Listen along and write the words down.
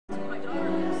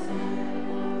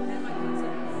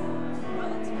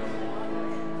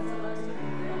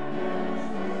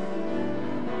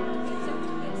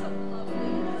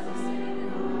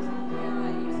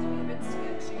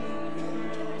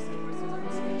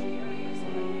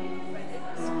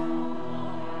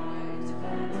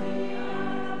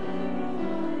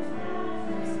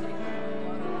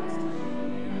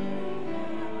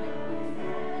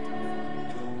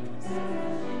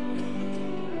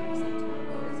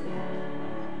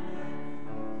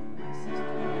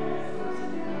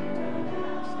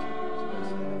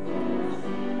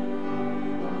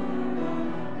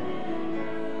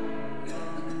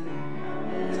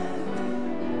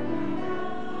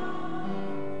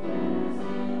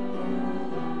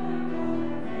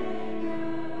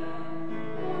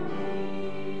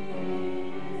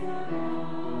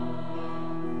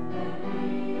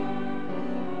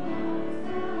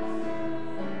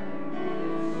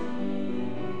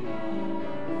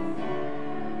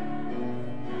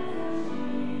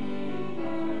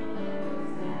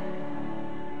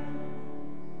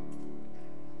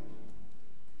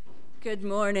Good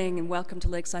morning and welcome to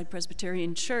Lakeside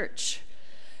Presbyterian Church.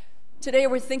 Today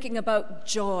we're thinking about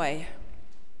joy.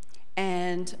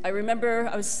 And I remember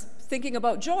I was thinking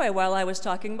about joy while I was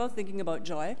thinking about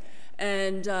joy.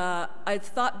 And I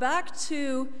thought back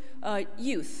to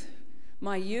youth,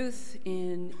 my youth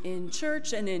in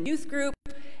church and in youth group,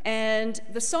 and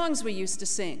the songs we used to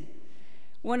sing.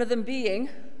 One of them being,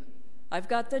 I've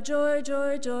got the joy,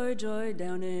 joy, joy, joy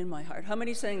down in my heart. How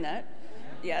many sang that?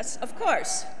 Yes, of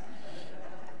course.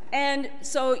 And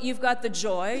so you've got the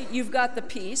joy, you've got the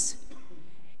peace,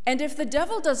 and if the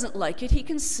devil doesn't like it, he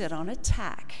can sit on a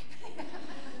tack.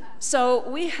 So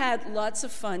we had lots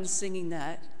of fun singing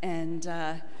that, and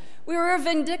we were a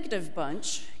vindictive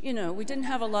bunch. You know, we didn't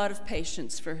have a lot of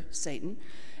patience for Satan,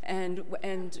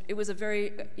 and it was a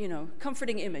very,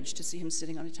 comforting image to see him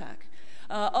sitting on a tack.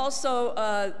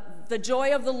 Also, the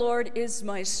joy of the Lord is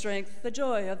my strength. The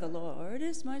joy of the Lord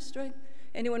is my strength.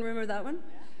 Anyone remember that one?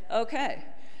 Okay.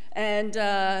 And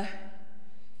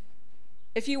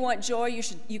if you want joy,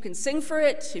 you can sing for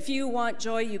it. If you want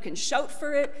joy, you can shout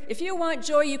for it. If you want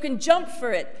joy, you can jump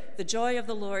for it. The joy of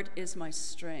the Lord is my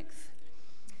strength.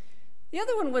 The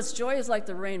other one was joy is like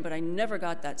the rain, but I never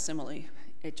got that simile.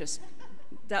 It just,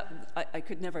 I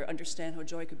could never understand how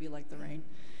joy could be like the rain.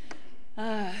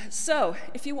 So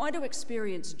if you want to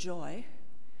experience joy,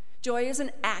 joy is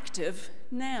an active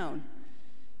noun.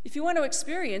 If you want to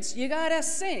experience, you gotta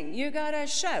sing, you gotta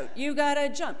shout, you gotta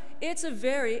jump. It's a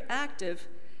very active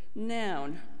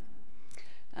noun.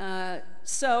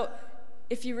 So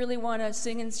if you really want to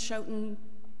sing and shout and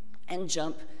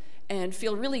jump and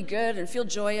feel really good and feel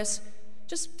joyous,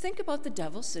 just think about the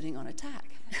devil sitting on a tack.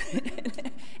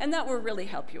 And that will really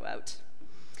help you out.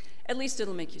 At least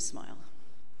it'll make you smile.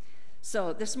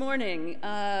 So this morning,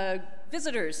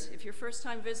 visitors, if you're a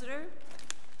first-time visitor,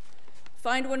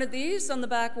 find one of these on the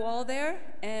back wall there,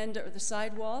 or the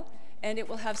side wall, and it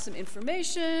will have some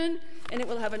information, and it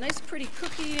will have a nice pretty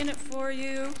cookie in it for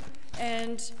you,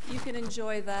 and you can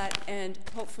enjoy that and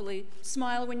hopefully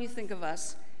smile when you think of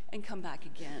us and come back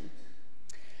again.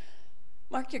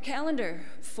 Mark your calendar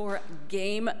for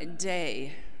game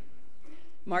day,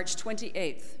 March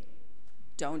 28th.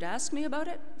 Don't ask me about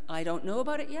it. I don't know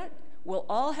about it yet. We'll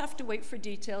all have to wait for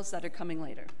details that are coming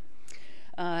later.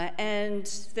 And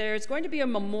there's going to be a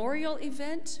memorial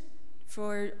event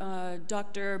for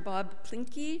Dr. Bob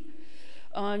Plinke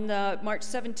on March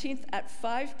 17th at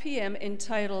 5 p.m.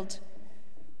 entitled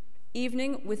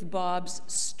Evening with Bob's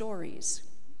Stories.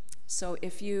 So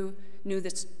if you knew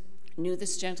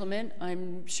this gentleman,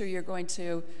 I'm sure you're going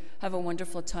to have a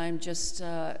wonderful time just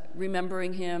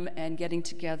remembering him and getting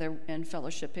together and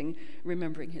fellowshipping,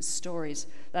 remembering his stories.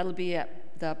 That'll be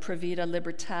at the Pravida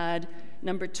Libertad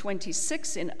number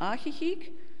 26 in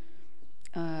Ajijic.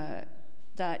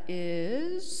 That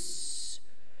is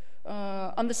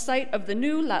on the site of the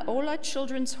new La Ola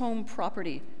Children's Home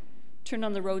property. Turn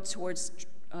on the road towards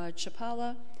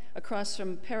Chapala, across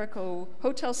from Perico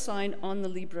Hotel sign on the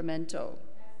Libramento.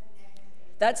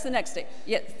 That's the next day.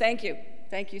 Yeah, thank you.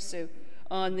 Thank you, Sue.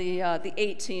 On the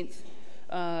 18th.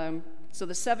 So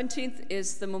the 17th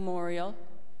is the memorial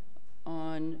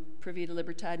on Pravida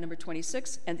Libertad number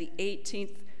 26, and the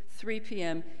 18th, 3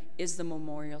 p.m., is the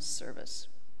memorial service.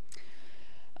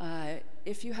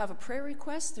 If you have a prayer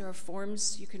request, there are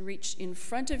forms you can reach in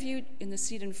front of you, in the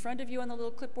seat in front of you on the little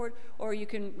clipboard, or you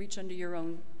can reach under your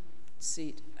own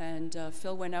seat. And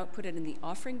Phil went out, put it in the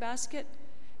offering basket,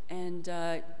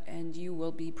 and you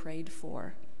will be prayed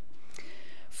for.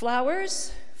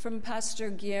 Flowers from Pastor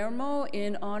Guillermo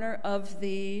in honor of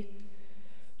the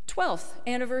 12th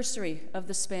anniversary of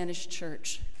the Spanish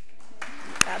Church.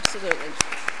 Absolutely.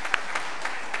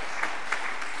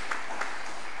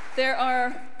 There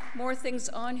are more things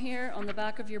on here on the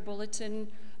back of your bulletin.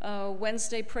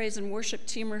 Wednesday praise and worship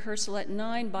team rehearsal at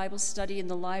 9, Bible study in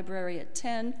the library at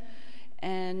 10,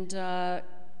 and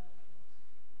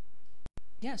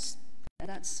yes,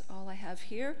 that's all I have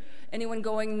here. Anyone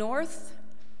going north?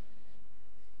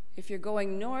 If you're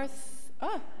going north,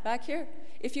 back here.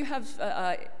 If you have,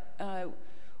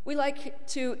 we like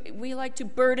to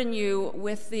burden you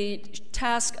with the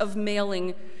task of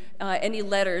mailing any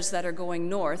letters that are going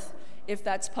north, if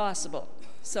that's possible.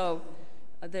 So,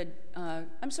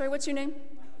 I'm sorry, what's your name?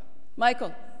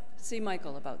 Michael. See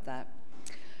Michael about that.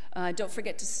 Don't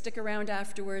forget to stick around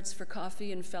afterwards for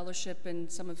coffee and fellowship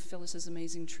and some of Phyllis's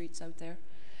amazing treats out there.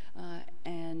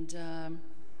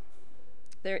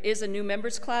 There is a new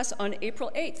members class on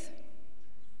April 8th.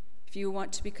 If you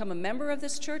want to become a member of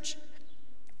this church,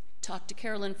 talk to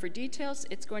Carolyn for details.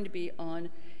 It's going to be on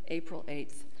April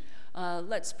 8th.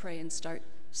 Let's pray and start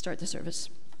the service.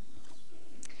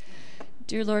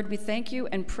 Dear Lord, we thank you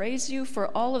and praise you for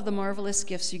all of the marvelous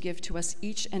gifts you give to us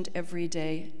each and every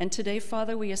day. And today,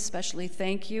 Father, we especially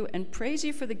thank you and praise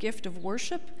you for the gift of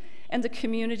worship and the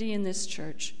community in this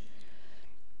church.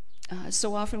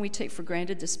 So often we take for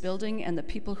granted this building and the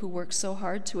people who work so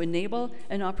hard to enable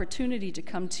an opportunity to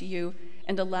come to you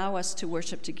and allow us to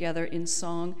worship together in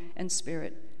song and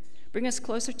spirit. Bring us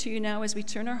closer to you now as we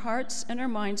turn our hearts and our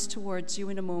minds towards you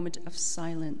in a moment of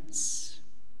silence.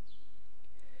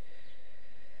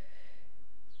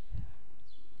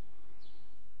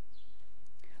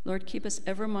 Lord, keep us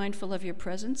ever mindful of your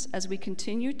presence as we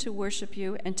continue to worship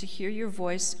you and to hear your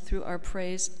voice through our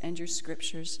praise and your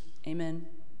scriptures. Amen.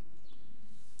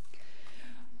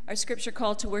 Our scripture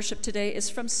call to worship today is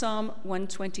from Psalm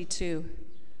 122.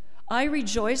 I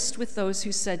rejoiced with those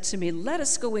who said to me, "Let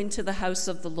us go into the house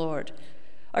of the Lord."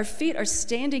 Our feet are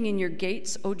standing in your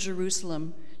gates, O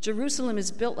Jerusalem. Jerusalem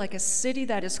is built like a city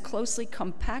that is closely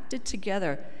compacted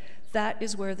together. That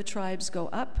is where the tribes go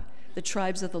up, the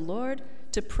tribes of the Lord,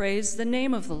 to praise the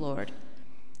name of the Lord,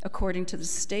 according to the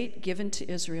state given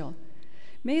to Israel.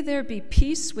 May there be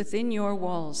peace within your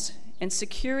walls and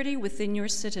security within your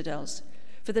citadels.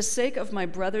 For the sake of my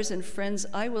brothers and friends,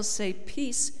 I will say,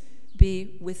 peace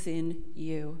be within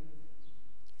you.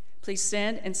 Please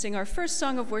stand and sing our first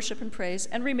song of worship and praise,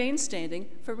 and remain standing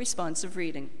for responsive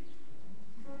reading.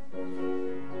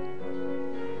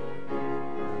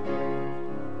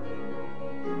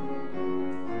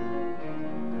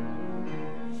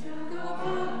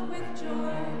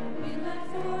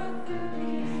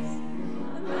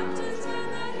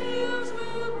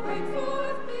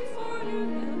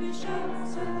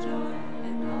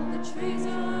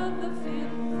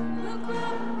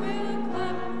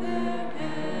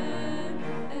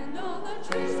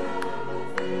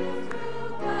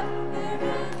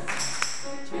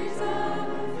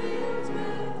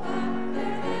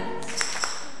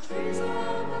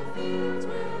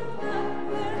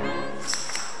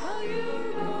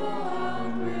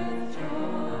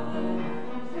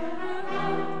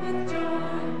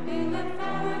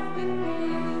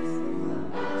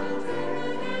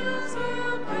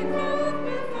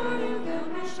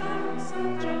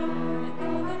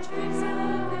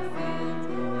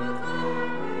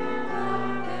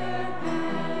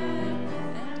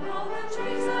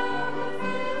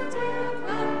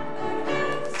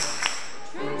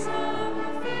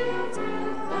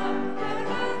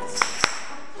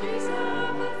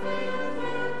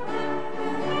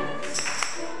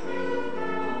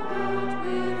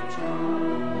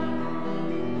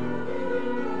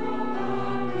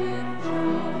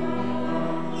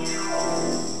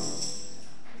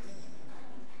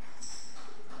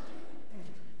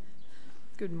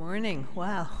 Good morning.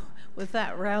 Wow. With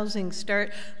that rousing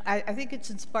start, I think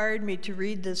it's inspired me to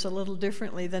read this a little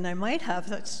differently than I might have.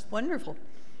 That's wonderful.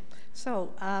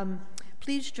 So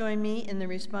please join me in the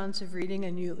responsive reading,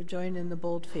 and you join in the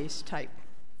boldface type.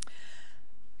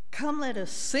 Come, let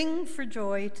us sing for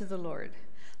joy to the Lord.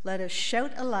 Let us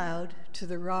shout aloud to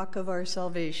the rock of our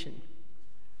salvation.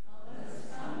 Let us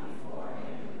come before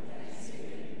him with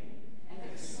thanksgiving and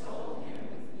extol him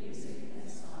with music and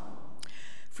song.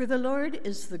 For the Lord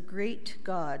is the great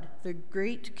God, the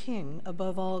great King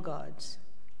above all gods.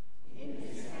 In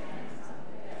his hands are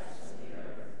the depths of the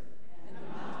earth, and the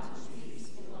mountain peaks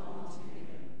belong to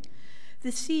him.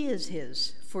 The sea is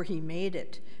his, for he made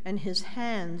it, and his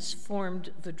hands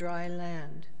formed the dry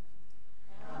land.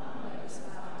 Come, let us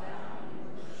bow down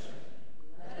and worship.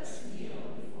 Let us kneel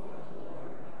before the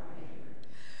Lord our Maker.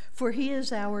 For he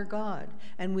is our God,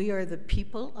 and we are the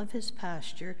people of his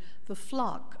pasture, the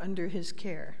flock under his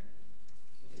care.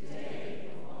 Today,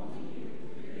 if only you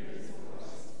will hear his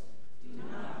voice. Do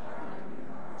not harden your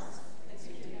hearts as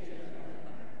you did earlier.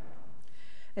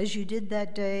 As you did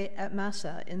that day at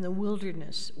Massah in the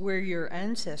wilderness, where your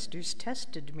ancestors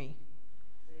tested me.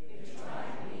 They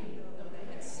tried me, though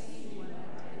they had seen what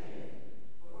I did.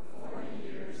 For 40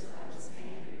 years I was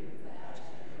angry with that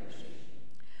generation.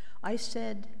 I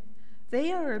said,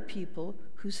 they are a people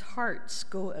whose hearts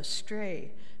go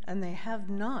astray, and they have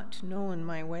not known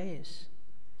my ways.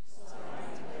 So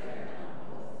I declared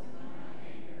on oath in my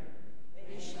anger,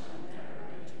 they shall never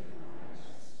enter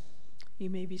my rest. You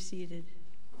may be seated.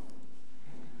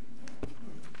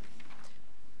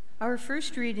 Our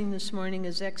first reading this morning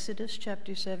is Exodus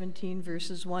chapter 17,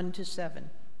 verses 1 to 7.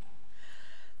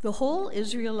 The whole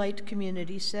Israelite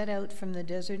community set out from the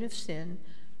desert of Sin,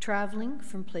 traveling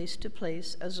from place to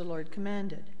place as the Lord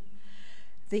commanded.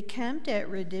 They camped at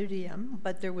Refidim,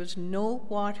 but there was no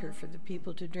water for the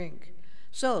people to drink.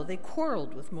 So they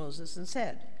quarreled with Moses and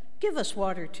said, "Give us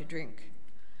water to drink."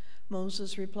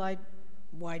 Moses replied,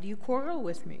 "Why do you quarrel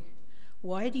with me?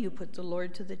 Why do you put the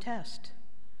Lord to the test?"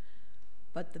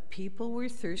 But the people were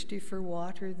thirsty for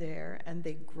water there, and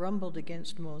they grumbled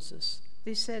against Moses.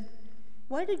 They said,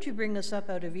 "Why did you bring us up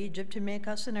out of Egypt to make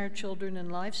us and our children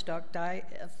and livestock die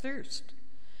of thirst?"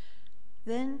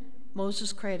 Then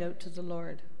Moses cried out to the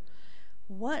Lord,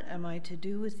 "What am I to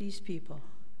do with these people?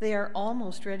 They are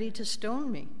almost ready to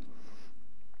stone me."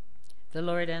 The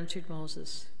Lord answered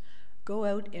Moses, "Go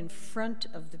out in front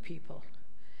of the people.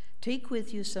 Take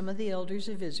with you some of the elders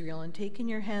of Israel, and take in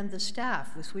your hand the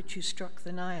staff with which you struck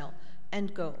the Nile,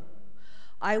 and go.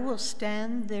 I will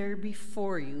stand there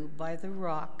before you by the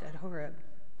rock at Horeb.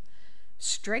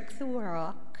 Strike the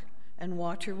rock, and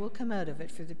water will come out of it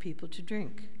for the people to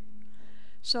drink."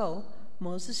 So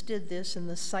Moses did this in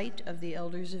the sight of the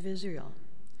elders of Israel.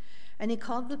 And he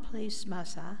called the place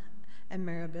Massah and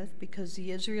Meribah, because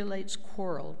the Israelites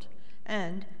quarreled,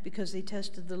 and because they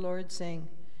tested the Lord, saying,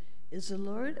 "Is the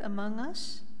Lord among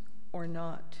us or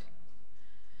not?"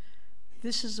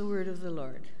 This is the word of the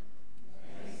Lord.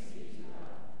 Thanks be to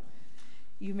God.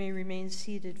 You may remain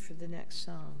seated for the next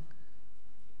song.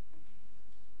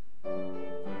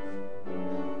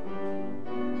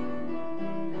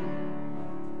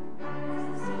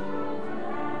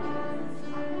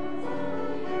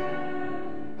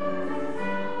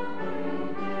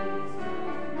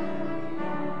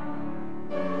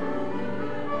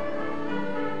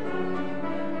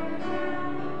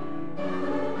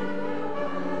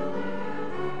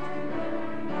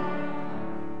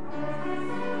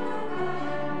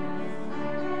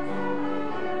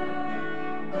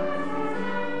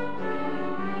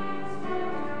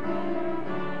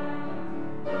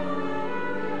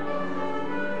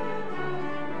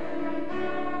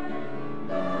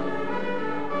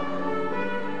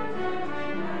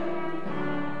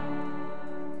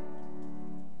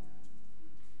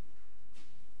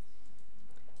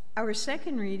 Our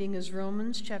second reading is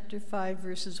Romans chapter 5,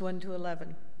 verses 1 to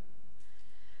 11.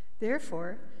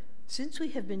 Therefore, since we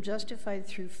have been justified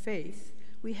through faith,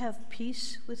 we have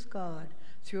peace with God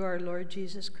through our Lord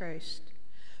Jesus Christ,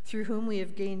 through whom we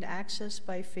have gained access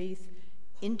by faith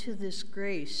into this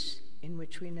grace in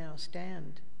which we now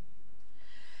stand.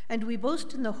 And we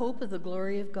boast in the hope of the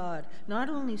glory of God. Not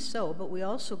only so, but we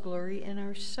also glory in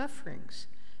our sufferings,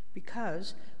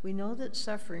 because we know that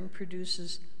suffering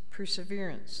produces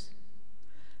perseverance.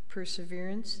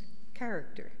 Perseverance,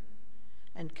 character.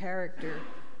 And character,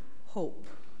 hope.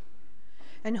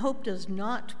 And hope does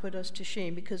not put us to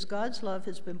shame, because God's love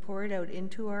has been poured out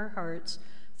into our hearts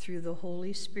through the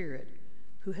Holy Spirit,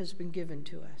 who has been given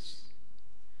to us.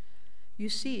 You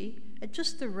see, at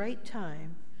just the right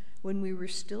time, when we were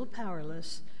still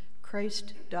powerless,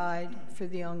 Christ died for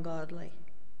the ungodly.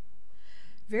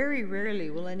 Very rarely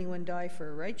will anyone die for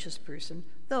a righteous person,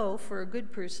 though for a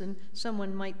good person,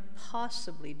 someone might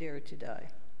possibly dare to die.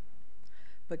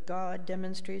 But God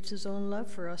demonstrates his own love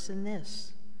for us in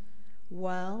this: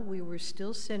 while we were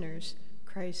still sinners,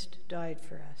 Christ died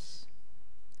for us.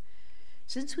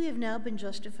 Since we have now been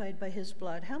justified by his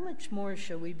blood, how much more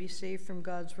shall we be saved from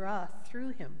God's wrath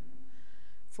through him?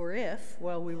 For if,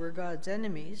 while we were God's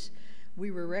enemies, we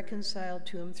were reconciled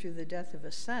to him through the death of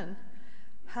a son,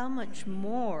 how much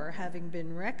more, having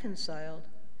been reconciled,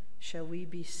 shall we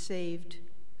be saved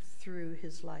through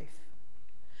his life?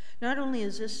 Not only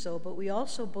is this so, but we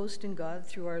also boast in God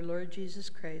through our Lord Jesus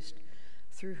Christ,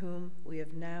 through whom we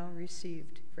have now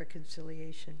received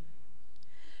reconciliation.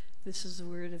 This is the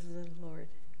word of the Lord.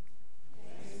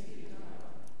 Thanks be to God.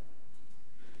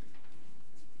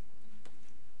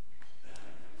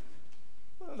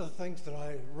 One of the things that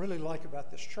I really like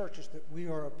about this church is that we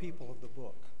are a people of the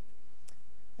book.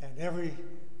 And every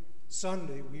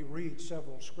Sunday we read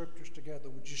several scriptures together.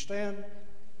 Would you stand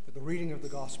for the reading of the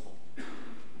gospel?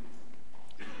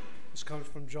 This comes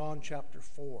from John chapter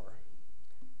 4.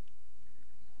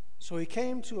 So he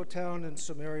came to a town in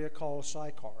Samaria called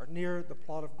Sychar, near the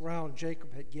plot of ground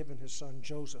Jacob had given his son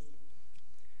Joseph.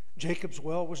 Jacob's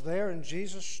well was there, and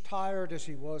Jesus, tired as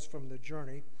he was from the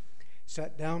journey,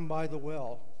 sat down by the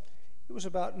well. It was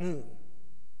about noon.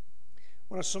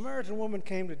 When a Samaritan woman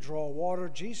came to draw water,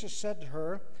 Jesus said to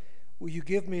her, "Will you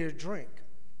give me a drink?"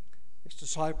 His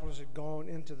disciples had gone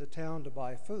into the town to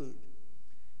buy food.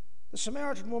 The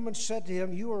Samaritan woman said to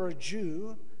him, "You are a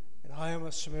Jew, and I am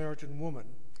a Samaritan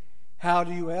woman. How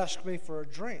do you ask me for a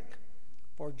drink?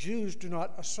 For Jews do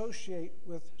not associate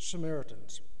with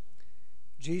Samaritans."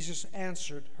 Jesus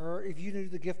answered her, "If you knew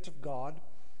the gift of God,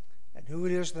 and who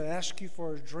it is that asks you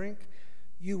for a drink,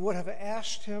 you would have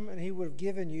asked him, and he would have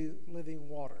given you living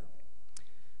water."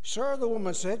 "Sir," the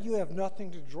woman said, "you have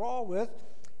nothing to draw with,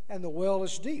 and the well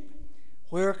is deep.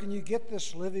 Where can you get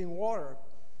this living water?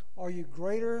 Are you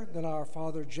greater than our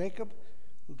father Jacob,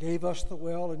 who gave us the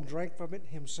well and drank from it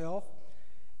himself,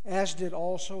 as did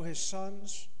also his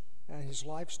sons and his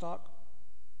livestock?"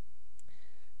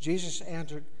 Jesus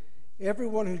answered,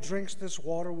 "Everyone who drinks this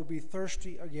water will be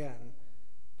thirsty again,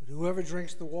 but whoever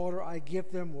drinks the water I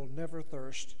give them will never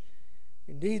thirst.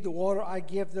 Indeed, the water I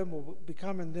give them will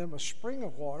become in them a spring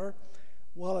of water,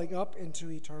 welling up into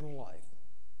eternal life."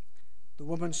 The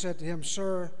woman said to him,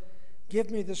 "Sir, give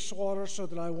me this water so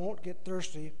that I won't get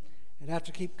thirsty and have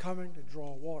to keep coming to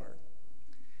draw water."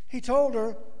 He told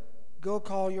her, "Go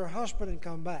call your husband and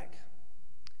come back."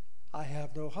 "I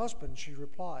have no husband," she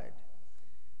replied.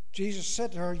 Jesus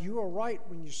said to her, "You are right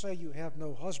when you say you have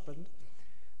no husband.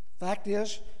 The fact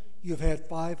is, you have had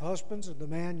 5 husbands, and the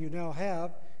man you now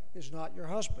have is not your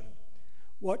husband.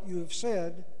 What you have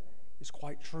said is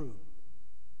quite true."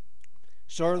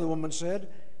 "Sir," the woman said,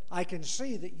 "I can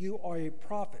see that you are a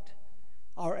prophet.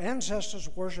 Our ancestors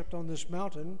worshipped on this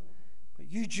mountain, but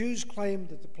you Jews claim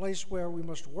that the place where we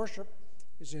must worship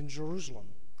is in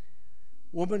Jerusalem."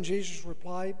 "Woman," Jesus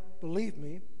replied, "believe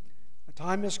me, a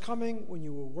time is coming when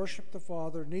you will worship the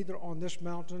Father neither on this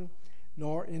mountain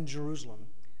nor in Jerusalem.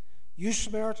 You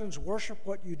Samaritans worship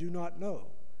what you do not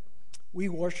know. We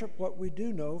worship what we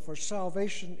do know, for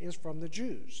salvation is from the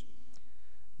Jews.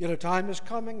 Yet a time is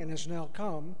coming and has now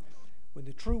come when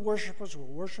the true worshipers will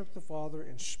worship the Father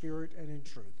in spirit and in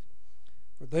truth.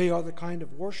 For they are the kind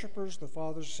of worshipers the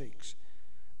Father seeks.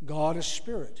 God is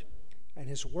spirit, and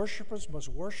his worshipers must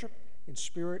worship in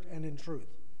spirit and in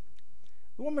truth."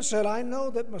 The woman said, "I know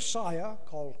that Messiah,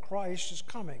 called Christ, is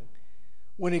coming.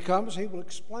 When he comes, he will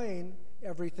explain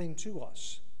everything to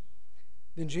us."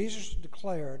 Then Jesus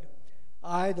declared,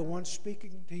 "I, the one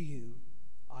speaking to you,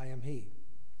 I am he."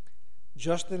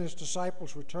 Just then his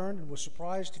disciples returned and were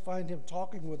surprised to find him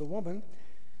talking with a woman,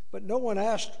 but no one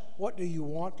asked, "What do you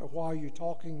want?" or "Why are you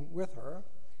talking with her?"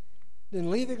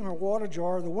 Then leaving her water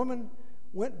jar, the woman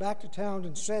went back to town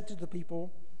and said to the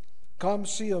people, "Come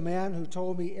see a man who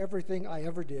told me everything I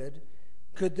ever did.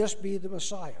 Could this be the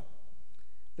Messiah?"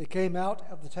 They came out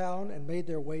of the town and made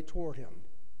their way toward him.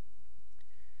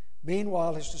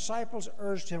 Meanwhile, his disciples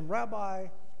urged him, "Rabbi,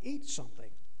 eat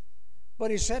something."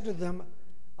 But he said to them,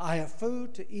 "I have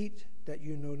food to eat that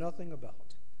you know nothing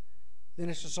about." Then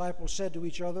his disciples said to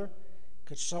each other,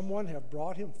 "Could someone have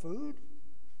brought him food?"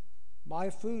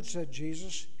 "My food," said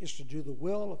Jesus, "is to do the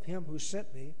will of him who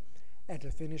sent me and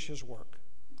to finish his work.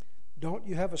 Don't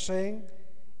you have a saying,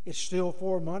 'It's still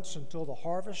 4 months until the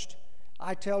harvest'?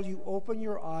 I tell you, open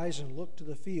your eyes and look to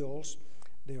the fields.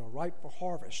 They are ripe for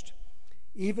harvest.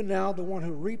 Even now the one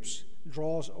who reaps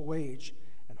draws a wage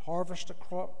and harvests a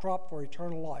crop for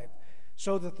eternal life,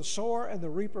 so that the sower and the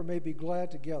reaper may be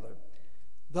glad together.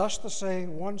 Thus the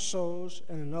saying, 'One sows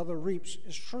and another reaps,'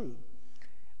 is true.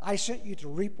 I sent you to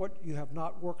reap what you have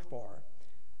not worked for.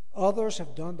 Others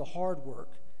have done the hard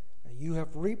work, and you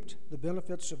have reaped the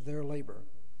benefits of their labor."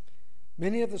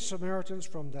 Many of the Samaritans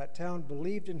from that town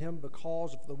believed in him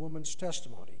because of the woman's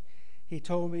testimony. "He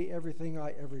told me everything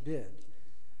I ever did."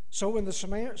 So when the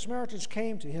Samaritans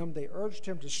came to him, they urged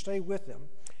him to stay with them,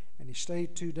 and he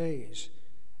stayed 2 days.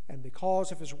 And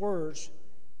because of his words,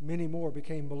 many more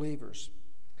became believers.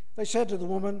 They said to the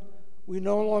woman, "We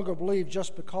no longer believe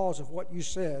just because of what you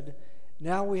said.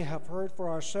 Now we have heard for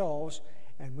ourselves,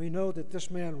 and we know that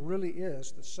this man really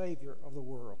is the Savior of the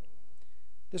world."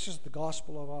 This is the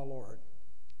gospel of our Lord.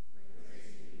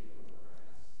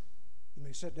 You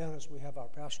may sit down as we have our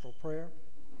pastoral prayer.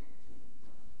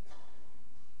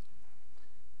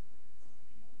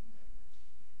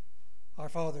 Our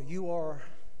Father, you are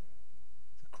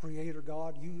the Creator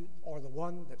God. You are the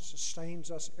one that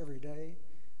sustains us every day.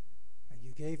 And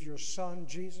you gave your Son,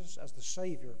 Jesus, as the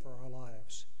Savior for our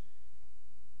lives.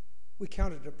 We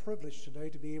count it a privilege today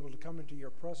to be able to come into your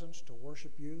presence to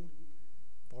worship you.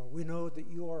 For we know that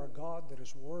you are a God that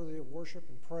is worthy of worship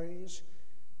and praise.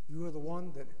 You are the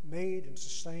one that made and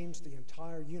sustains the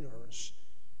entire universe.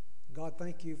 God,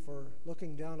 thank you for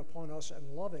looking down upon us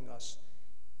and loving us,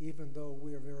 even though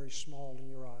we are very small in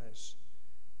your eyes.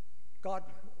 God,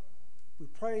 we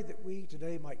pray that we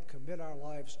today might commit our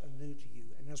lives anew to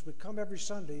you. And as we come every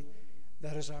Sunday,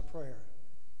 that is our prayer.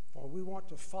 For we want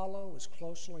to follow as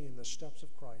closely in the steps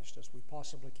of Christ as we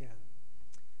possibly can.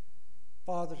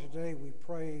 Father, today we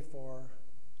pray for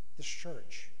this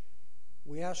church.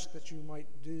 We ask that you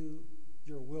might do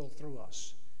your will through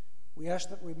us. We ask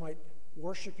that we might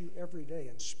worship you every day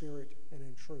in spirit and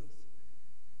in truth.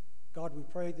 God, we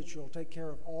pray that you'll take care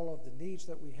of all of the needs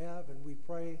that we have, and we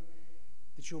pray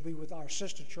that you'll be with our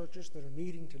sister churches that are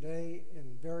meeting today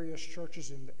in various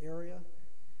churches in the area.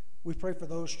 We pray for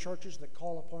those churches that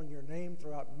call upon your name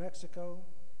throughout Mexico,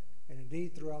 and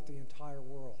indeed throughout the entire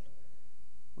world.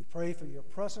 We pray for your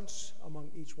presence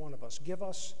among each one of us. Give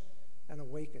us an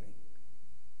awakening.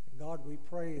 And God, we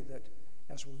pray that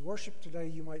as we worship today,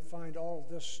 you might find all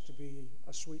of this to be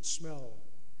a sweet smell.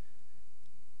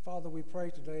 Father, we pray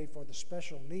today for the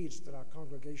special needs that our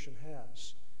congregation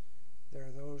has. There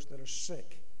are those that are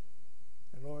sick.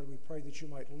 And Lord, we pray that you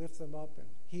might lift them up and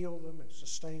heal them and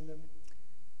sustain them.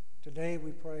 Today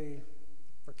we pray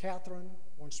for Catherine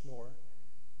once more.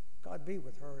 God, be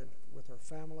with her and with her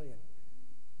family. And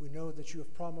we know that you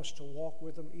have promised to walk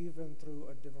with them even through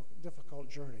a difficult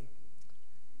journey.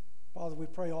 Father, we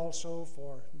pray also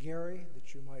for Gary,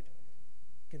 that you might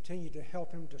continue to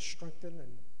help him to strengthen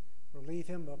and relieve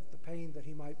him of the pain that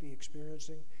he might be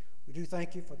experiencing. We do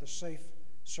thank you for the safe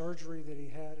surgery that he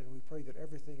had, and we pray that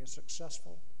everything is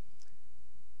successful.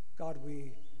 God,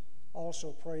 we also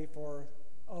pray for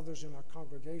others in our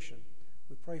congregation.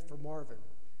 We pray for Marvin.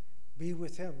 Be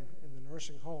with him in the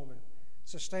nursing home and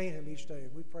sustain him each day.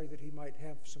 And we pray that he might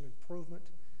have some improvement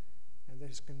and that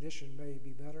his condition may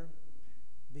be better.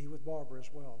 Be with Barbara as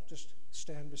well. Just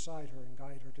stand beside her and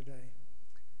guide her today.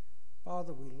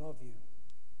 Father, we love you.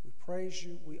 We praise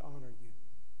you. We honor you.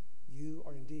 You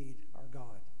are indeed our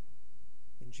God.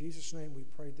 In Jesus' name we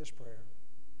prayed this prayer.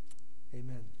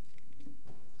 Amen.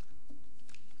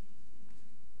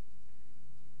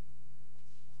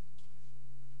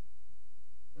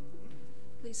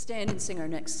 Please stand and sing our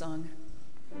next song.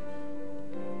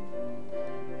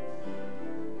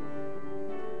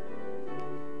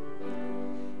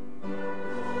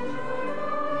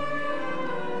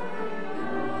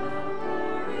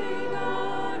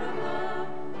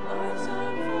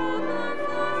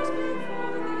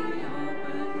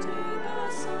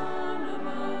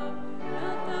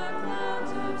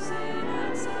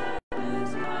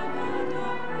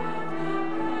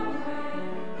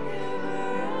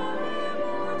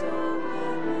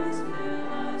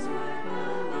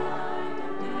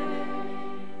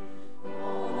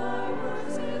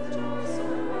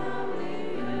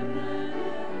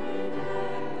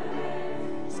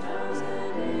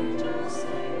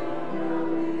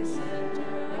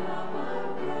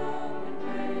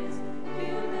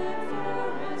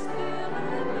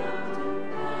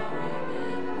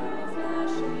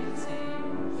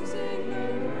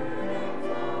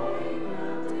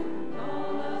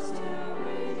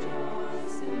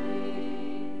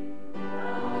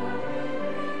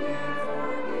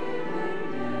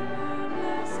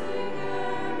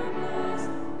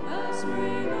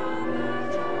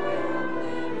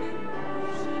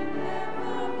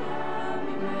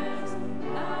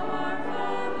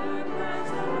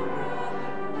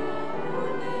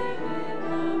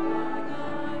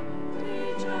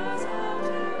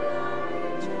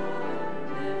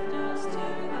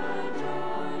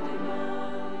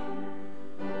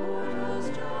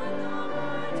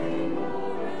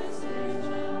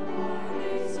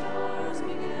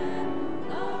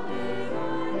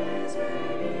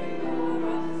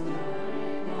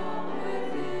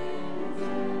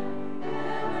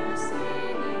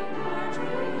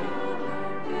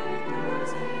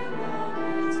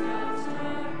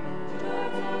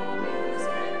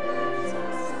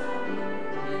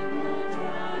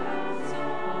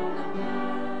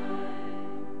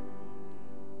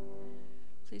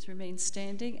 Remain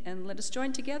standing, and let us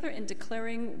join together in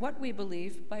declaring what we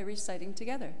believe by reciting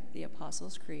together the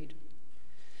Apostles' Creed.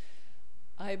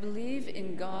 I believe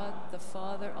in God, the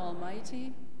Father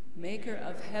Almighty, maker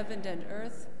of heaven and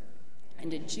earth,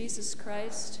 and in Jesus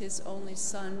Christ, his only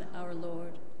Son, our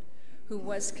Lord, who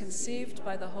was conceived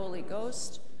by the Holy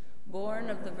Ghost, born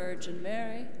of the Virgin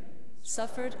Mary,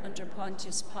 suffered under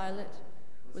Pontius Pilate,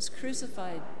 was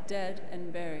crucified, dead,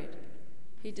 and buried.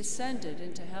 He descended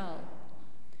into hell.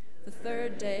 The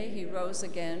third day he rose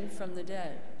again from the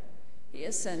dead. He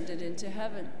ascended into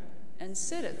heaven and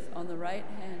sitteth on the right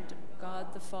hand of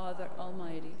God the Father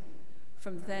Almighty.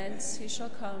 From thence he shall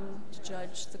come to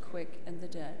judge the quick and the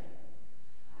dead.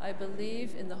 I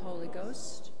believe in the Holy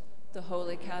Ghost, the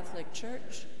Holy Catholic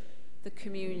Church, the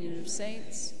communion of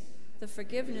saints, the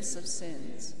forgiveness of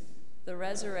sins, the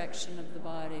resurrection of the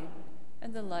body,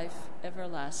 and the life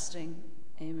everlasting.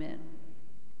 Amen.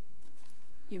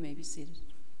 You may be seated.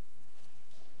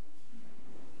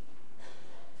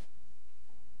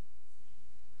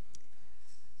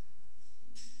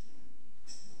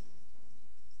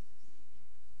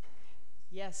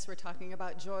 Yes, we're talking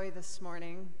about joy this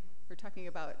morning. We're talking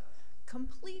about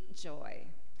complete joy.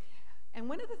 And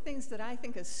one of the things that I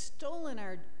think has stolen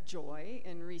our joy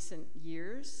in recent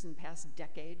years, in the past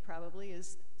decade probably,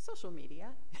 is social media.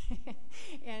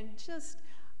 And just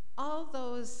all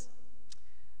those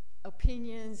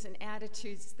opinions and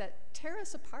attitudes that tear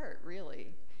us apart,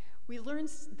 really. We learn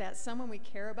that someone we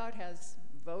care about has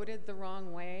voted the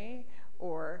wrong way,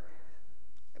 or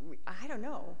I don't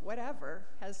know, whatever,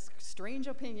 has strange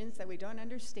opinions that we don't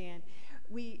understand.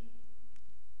 We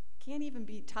can't even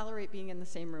tolerate being in the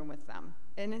same room with them.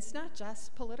 And it's not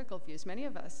just political views. Many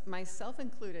of us, myself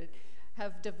included,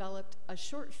 have developed a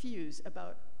short fuse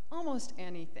about almost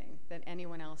anything that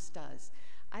anyone else does.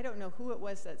 I don't know who it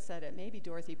was that said it, maybe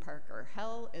Dorothy Parker,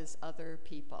 hell is other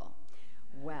people.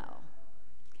 Well,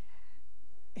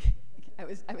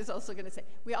 I was also going to say,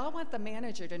 we all want the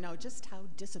manager to know just how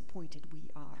disappointed we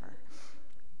are.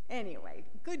 Anyway,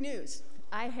 good news.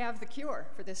 I have the cure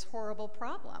for this horrible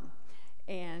problem.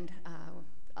 And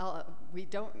we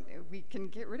can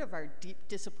get rid of our deep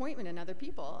disappointment in other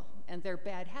people and their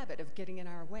bad habit of getting in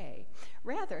our way.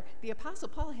 Rather, the Apostle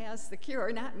Paul has the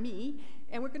cure, not me,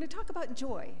 and we're going to talk about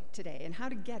joy today and how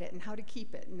to get it and how to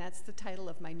keep it. And that's the title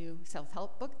of my new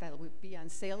self-help book that will be on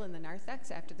sale in the narthex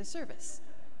after the service.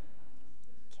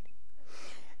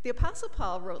 The Apostle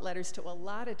Paul wrote letters to a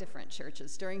lot of different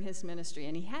churches during his ministry,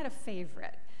 and he had a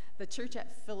favorite. The church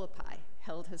at Philippi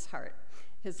held his heart.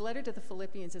 His letter to the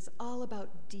Philippians is all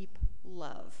about deep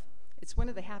love. It's one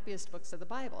of the happiest books of the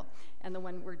Bible, and the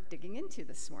one we're digging into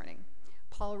this morning.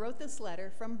 Paul wrote this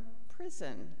letter from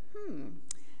prison.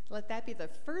 Let that be the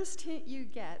first hint you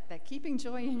get that keeping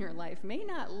joy in your life may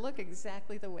not look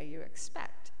exactly the way you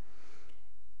expect.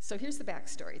 So here's the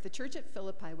backstory. The church at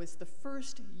Philippi was the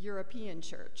first European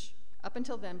church. Up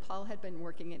until then, Paul had been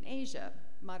working in Asia,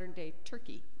 modern-day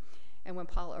Turkey. And when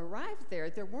Paul arrived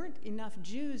there weren't enough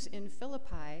Jews in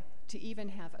Philippi to even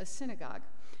have a synagogue.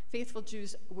 Faithful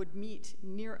Jews would meet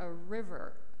near a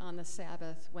river on the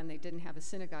Sabbath when they didn't have a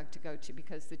synagogue to go to,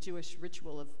 because the Jewish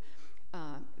ritual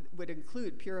would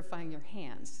include purifying your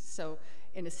hands. So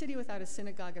in a city without a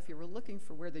synagogue, if you were looking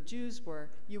for where the Jews were,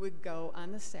 you would go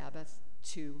on the Sabbath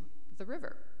to the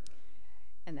river.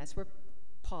 And that's where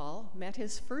Paul met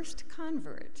his first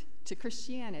convert to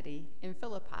Christianity in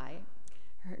Philippi.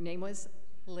 Her name was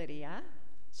Lydia.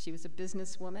 She was a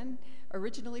businesswoman,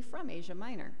 originally from Asia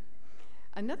Minor.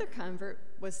 Another convert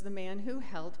was the man who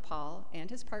held Paul and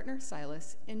his partner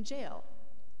Silas in jail.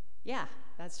 Yeah,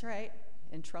 that's right,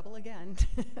 in trouble again.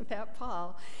 That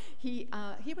Paul. He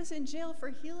was in jail for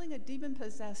healing a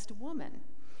demon-possessed woman.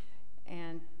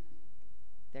 And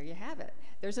there you have it.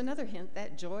 There's another hint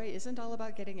that joy isn't all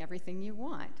about getting everything you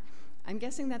want. I'm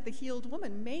guessing that the healed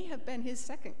woman may have been his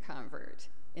second convert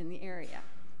in the area.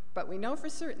 But we know for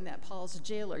certain that Paul's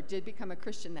jailer did become a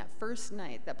Christian that first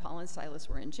night that Paul and Silas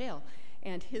were in jail.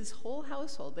 And his whole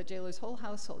household, the jailer's whole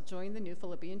household, joined the new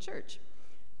Philippian church.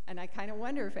 And I kind of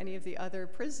wonder if any of the other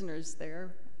prisoners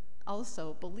there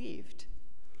also believed.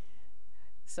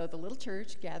 So the little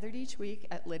church gathered each week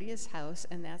at Lydia's house,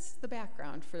 and that's the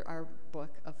background for our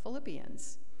book of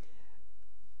Philippians.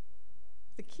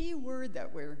 The key word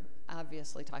that we're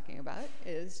obviously talking about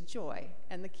is joy,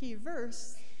 and the key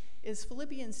verse is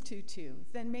Philippians 2:2.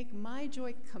 Then make my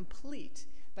joy complete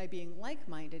by being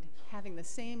like-minded, having the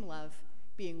same love,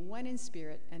 being one in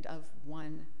spirit and of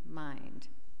one mind.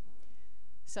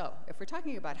 So if we're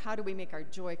talking about how do we make our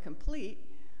joy complete,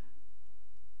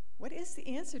 what is the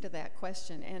answer to that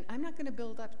question? And I'm not going to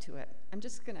build up to it. I'm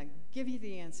just going to give you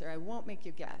the answer. I won't make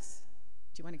you guess.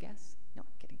 Do you want to guess? No, I'm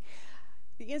kidding.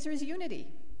 The answer is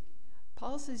unity.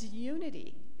 Paul says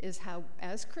unity is how,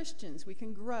 as Christians, we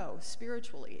can grow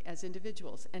spiritually as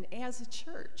individuals and as a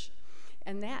church.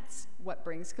 And that's what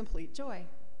brings complete joy.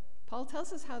 Paul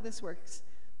tells us how this works,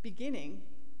 beginning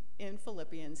in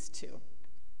Philippians 2.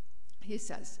 He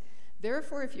says,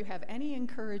 therefore, if you have any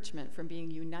encouragement from being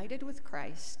united with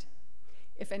Christ,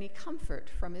 if any comfort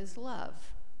from his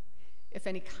love, if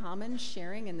any common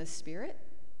sharing in the Spirit,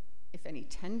 if any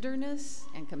tenderness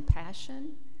and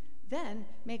compassion, then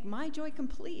make my joy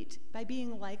complete by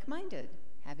being like-minded,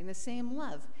 having the same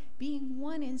love, being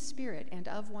one in spirit and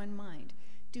of one mind.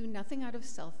 Do nothing out of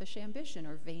selfish ambition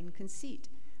or vain conceit.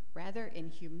 Rather, in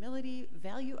humility,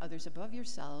 value others above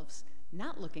yourselves,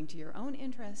 not looking to your own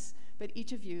interests, but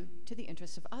each of you to the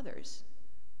interests of others.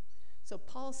 So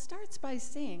Paul starts by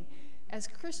saying, as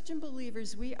Christian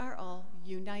believers, we are all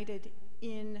united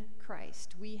in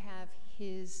Christ. We have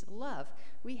his love.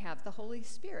 We have the Holy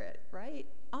Spirit, right?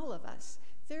 All of us.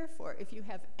 Therefore, if you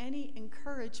have any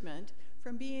encouragement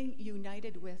from being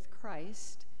united with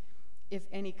Christ, if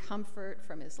any comfort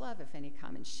from his love, if any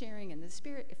common sharing in the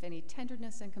Spirit, if any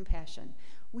tenderness and compassion,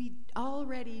 we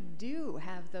already do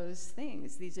have those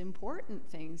things, these important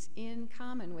things in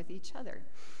common with each other.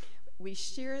 We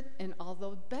share in all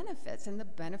those benefits, and the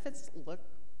benefits look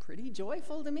pretty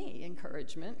joyful to me.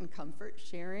 Encouragement and comfort,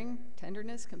 sharing,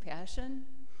 tenderness, compassion.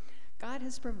 God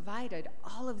has provided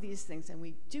all of these things, and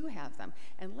we do have them.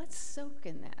 And let's soak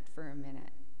in that for a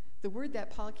minute. The word that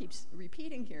Paul keeps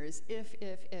repeating here is if,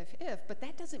 but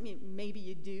that doesn't mean maybe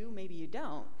you do, maybe you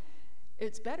don't.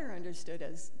 It's better understood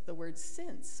as the word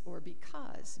since or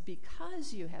because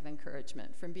you have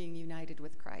encouragement from being united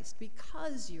with Christ,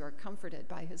 because you are comforted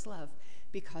by his love,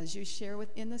 because you share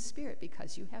within the Spirit,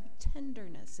 because you have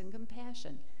tenderness and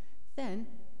compassion, then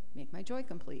make my joy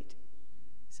complete.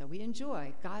 So we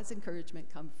enjoy God's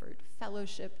encouragement, comfort,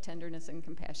 fellowship, tenderness, and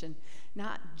compassion,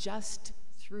 not just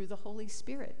through the Holy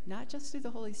Spirit,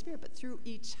 but through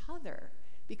each other,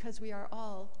 because we are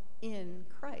all in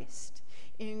Christ.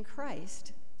 In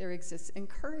Christ, there exists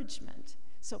encouragement.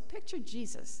 So picture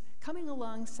Jesus coming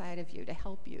alongside of you to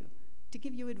help you, to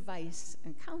give you advice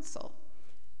and counsel.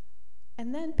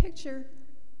 And then picture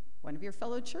one of your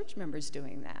fellow church members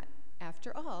doing that.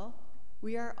 After all,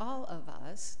 we are all of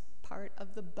us part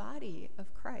of the body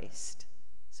of Christ.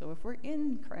 So if we're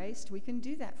in Christ, we can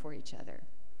do that for each other.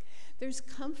 There's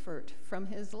comfort from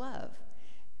his love.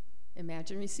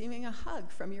 Imagine receiving a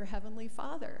hug from your Heavenly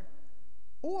Father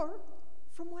or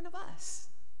from one of us.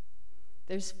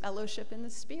 There's fellowship in the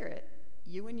Spirit.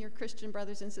 You and your Christian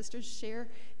brothers and sisters share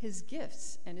his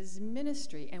gifts and his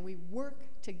ministry, and we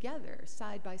work together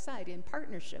side by side in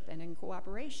partnership and in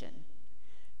cooperation.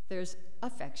 There's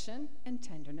affection and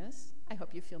tenderness. I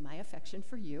hope you feel my affection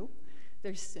for you.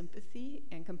 There's sympathy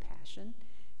and compassion.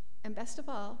 And best of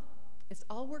all, it's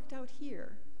all worked out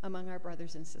here among our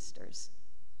brothers and sisters.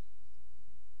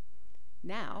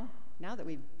 Now that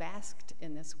we've basked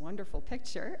in this wonderful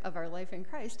picture of our life in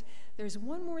Christ, there's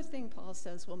one more thing Paul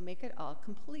says will make it all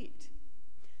complete.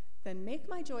 Then make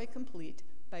my joy complete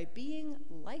by being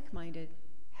like-minded,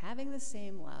 having the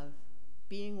same love,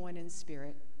 being one in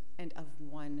spirit, and of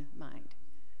one mind.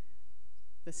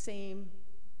 The same,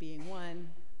 being one,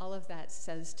 all of that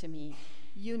says to me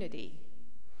unity.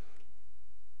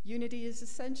 Unity is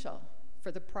essential for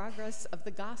the progress of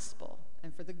the gospel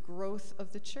and for the growth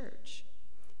of the church.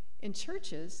 In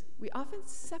churches, we often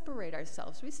separate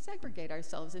ourselves. We segregate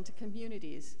ourselves into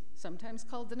communities, sometimes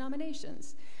called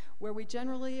denominations, where we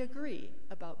generally agree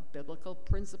about biblical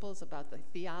principles, about the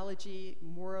theology,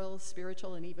 moral,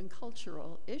 spiritual, and even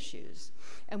cultural issues.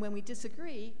 And when we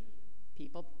disagree,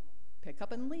 people pick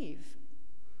up and leave.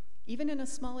 Even in a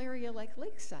small area like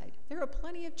Lakeside, there are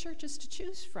plenty of churches to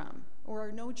choose from,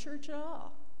 or no church at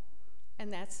all.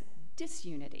 And that's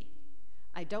disunity.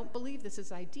 I don't believe this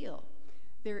is ideal.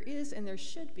 There is and there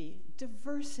should be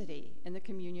diversity in the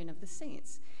communion of the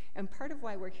saints. And part of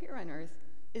why we're here on earth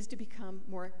is to become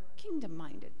more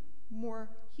kingdom-minded, more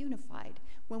unified.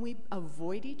 When we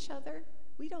avoid each other,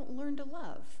 we don't learn to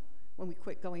love. When we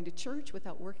quit going to church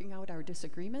without working out our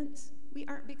disagreements, we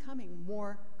aren't becoming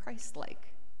more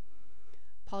Christ-like.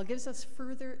 Paul gives us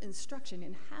further instruction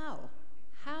in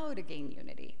how to gain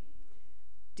unity.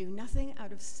 Do nothing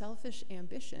out of selfish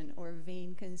ambition or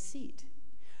vain conceit.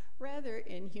 Rather,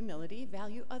 in humility,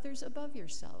 value others above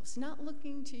yourselves, not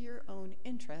looking to your own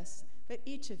interests, but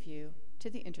each of you to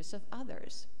the interests of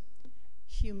others.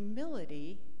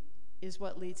 Humility is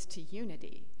what leads to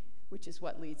unity, which is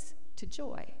what leads to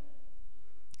joy.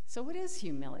 So what is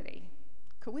humility?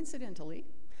 Coincidentally,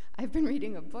 I've been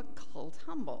reading a book called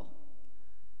Humble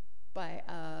by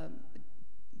a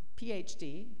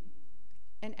PhD,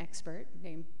 an expert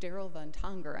named Darrell von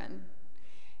Tongeren.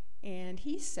 And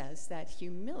he says that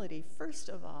humility, first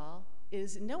of all,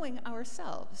 is knowing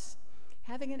ourselves,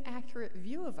 having an accurate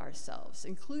view of ourselves,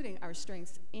 including our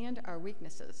strengths and our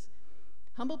weaknesses.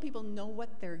 Humble people know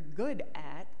what they're good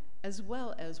at, as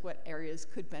well as what areas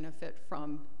could benefit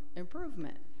from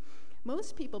improvement.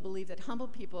 Most people believe that humble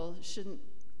people shouldn't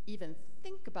even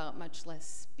think about, much less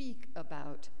speak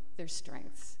about, their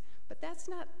strengths. But that's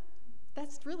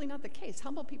really not the case.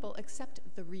 Humble people accept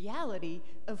the reality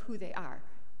of who they are,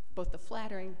 both the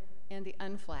flattering and the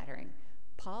unflattering.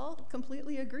 Paul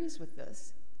completely agrees with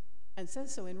this and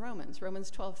says so in Romans. Romans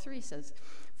 12:3 says,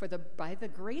 by the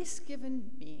grace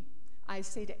given me, I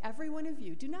say to every one of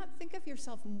you, do not think of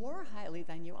yourself more highly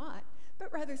than you ought,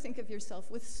 but rather think of yourself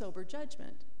with sober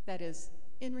judgment. That is,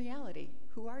 in reality,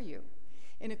 who are you?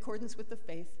 In accordance with the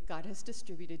faith God has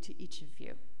distributed to each of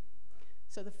you.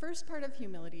 So the first part of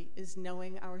humility is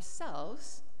knowing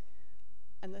ourselves,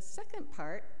 and the second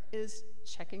part is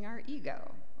checking our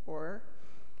ego, or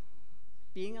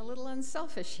being a little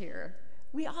unselfish here.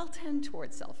 We all tend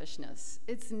toward selfishness.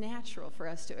 It's natural for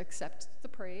us to accept the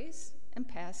praise and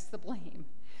pass the blame.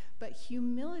 But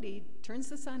humility turns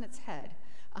this on its head.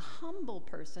 A humble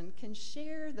person can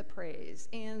share the praise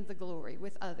and the glory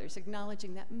with others,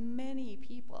 acknowledging that many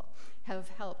people have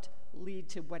helped lead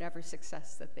to whatever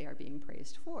success that they are being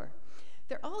praised for.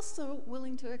 They're also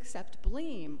willing to accept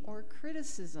blame or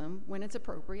criticism when it's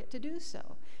appropriate to do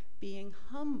so. Being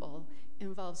humble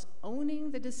involves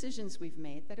owning the decisions we've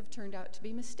made that have turned out to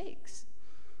be mistakes,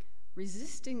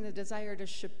 resisting the desire to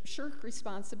shirk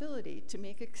responsibility, to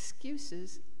make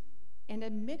excuses, and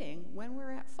admitting when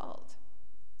we're at fault.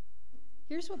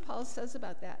 Here's what Paul says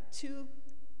about that to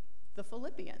the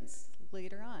Philippians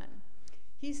later on.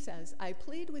 He says, I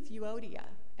plead with Euodia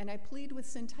and I plead with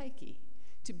Syntyche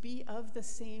to be of the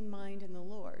same mind in the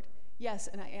Lord. Yes,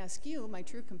 and I ask you, my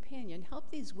true companion,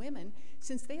 help these women,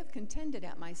 since they have contended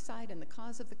at my side in the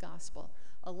cause of the gospel,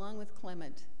 along with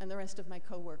Clement and the rest of my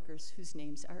co-workers whose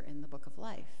names are in the book of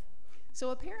life.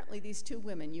 So apparently these two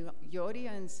women,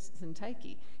 Euodia and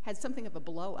Syntyche, had something of a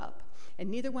blow-up, and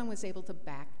neither one was able to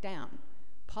back down.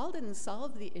 Paul didn't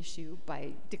solve the issue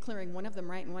by declaring one of them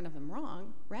right and one of them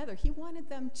wrong. Rather, he wanted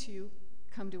them to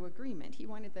come to agreement. He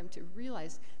wanted them to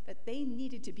realize that they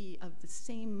needed to be of the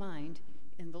same mind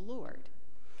in the Lord.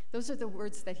 Those are the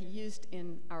words that he used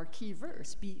in our key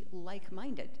verse, be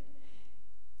like-minded.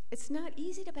 It's not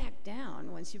easy to back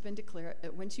down once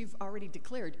you've already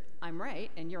declared, I'm right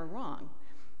and you're wrong.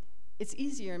 It's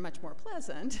easier and much more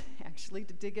pleasant, actually,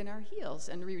 to dig in our heels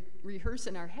and rehearse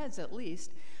in our heads, at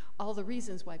least, all the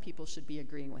reasons why people should be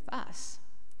agreeing with us.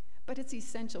 But it's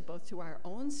essential both to our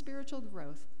own spiritual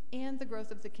growth and the growth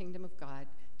of the kingdom of God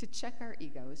to check our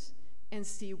egos and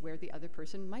see where the other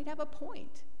person might have a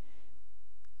point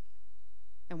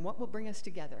and what will bring us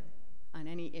together on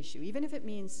any issue, even if it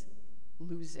means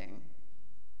losing.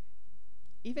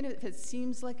 Even if it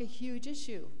seems like a huge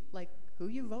issue, like who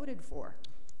you voted for.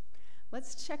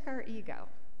 Let's check our ego.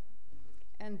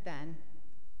 And then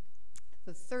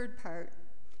the third part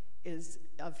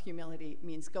of humility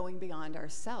means going beyond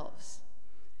ourselves,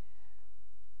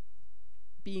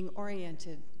 being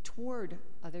oriented toward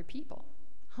other people.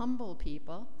 Humble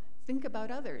people think about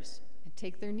others and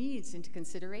take their needs into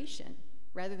consideration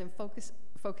rather than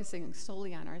focusing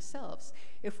solely on ourselves.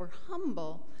 If we're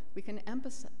humble, we can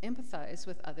empathize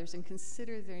with others and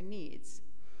consider their needs.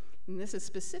 And this is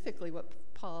specifically what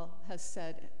Paul has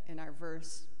said in our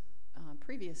verse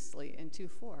previously in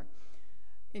 2:4.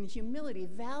 In humility,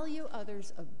 value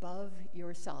others above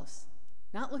yourselves,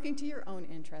 not looking to your own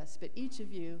interests, but each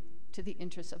of you to the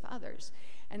interests of others.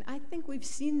 And I think we've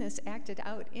seen this acted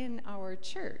out in our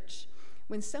church.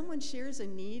 When someone shares a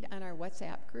need on our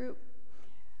WhatsApp group,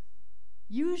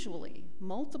 usually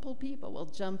multiple people will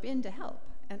jump in to help,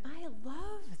 and I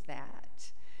love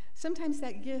that. Sometimes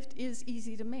that gift is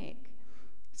easy to make.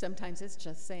 Sometimes it's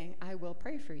just saying, I will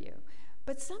pray for you.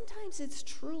 But sometimes it's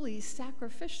truly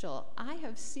sacrificial. I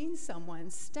have seen someone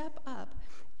step up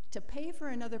to pay for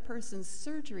another person's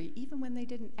surgery, even when they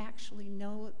didn't actually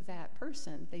know that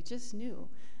person. They just knew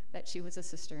that she was a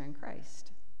sister in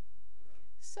Christ.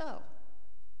 So,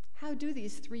 how do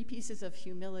these three pieces of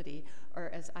humility, or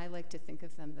as I like to think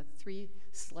of them, the three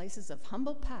slices of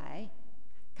humble pie,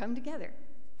 come together?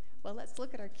 Well, let's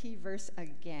look at our key verse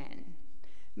again.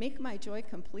 Make my joy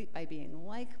complete by being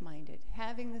like-minded,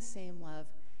 having the same love,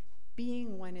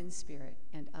 being one in spirit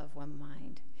and of one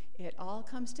mind. It all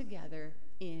comes together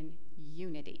in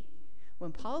unity.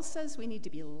 When Paul says we need to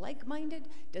be like-minded,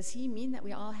 does he mean that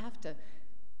we all have to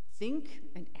think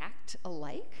and act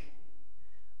alike?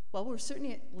 Well, we're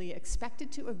certainly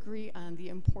expected to agree on the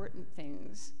important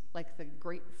things, like the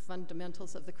great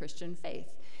fundamentals of the Christian faith.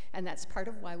 And that's part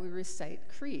of why we recite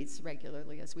creeds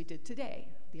regularly, as we did today,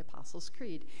 the Apostles'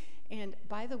 Creed. And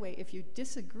by the way, if you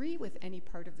disagree with any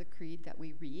part of the creed that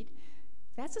we read,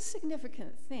 that's a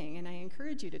significant thing, and I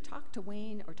encourage you to talk to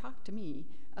Wayne or talk to me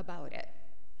about it.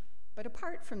 But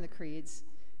apart from the creeds,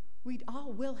 we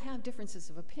all will have differences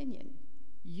of opinion.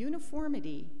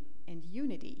 Uniformity and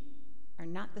unity are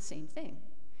not the same thing.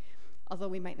 Although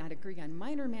we might not agree on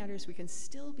minor matters, we can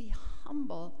still be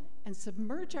humble and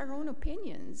submerge our own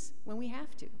opinions when we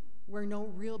have to, where no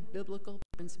real biblical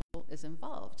principle is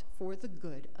involved for the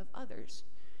good of others.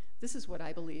 This is what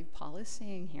I believe Paul is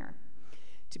saying here.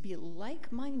 To be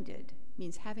like-minded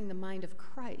means having the mind of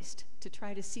Christ, to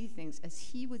try to see things as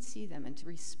he would see them and to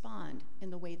respond in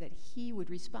the way that he would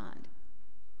respond.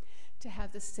 To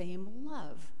have the same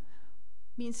love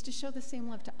means to show the same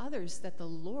love to others that the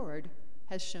Lord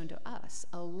has shown to us,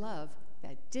 a love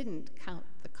that didn't count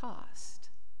the cost,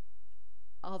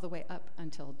 all the way up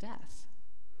until death.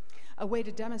 A way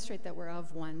to demonstrate that we're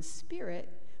of one spirit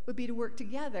would be to work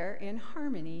together in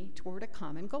harmony toward a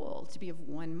common goal. To be of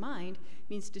one mind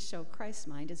means to show Christ's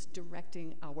mind as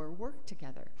directing our work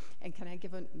together. And can I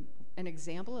give an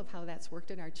example of how that's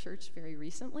worked in our church very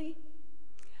recently?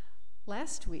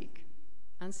 Last week,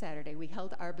 on Saturday, we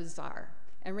held our bazaar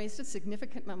and raised a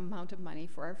significant amount of money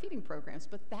for our feeding programs,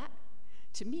 but that,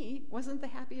 to me, wasn't the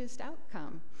happiest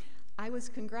outcome. I was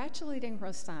congratulating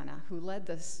Rosanna, who led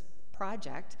this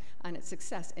project, on its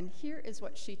success, and here is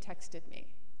what she texted me.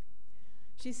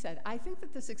 She said, "I think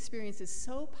that this experience is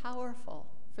so powerful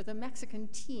for the Mexican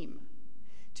team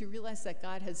to realize that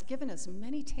God has given us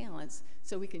many talents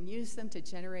so we can use them to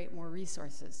generate more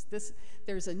resources.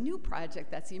 There's a new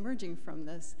project that's emerging from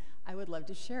this. I would love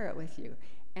to share it with you."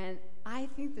 And I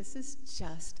think this is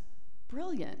just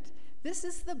brilliant. This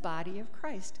is the body of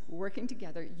Christ working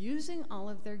together, using all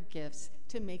of their gifts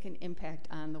to make an impact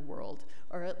on the world,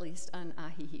 or at least on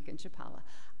Ajijic and Chapala.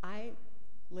 I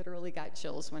literally got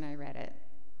chills when I read it.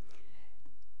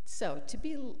 So, to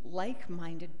be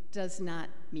like-minded does not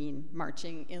mean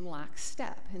marching in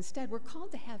lockstep. Instead, we're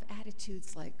called to have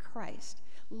attitudes like Christ,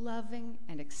 loving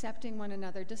and accepting one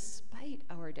another despite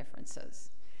our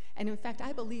differences. And in fact,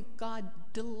 I believe God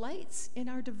delights in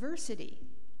our diversity.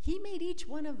 He made each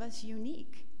one of us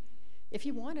unique. If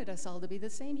he wanted us all to be the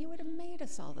same, he would have made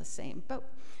us all the same. But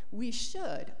we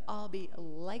should all be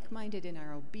like-minded in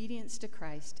our obedience to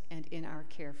Christ and in our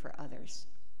care for others.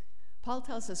 Paul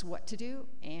tells us what to do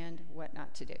and what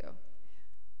not to do.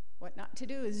 What not to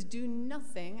do is do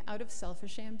nothing out of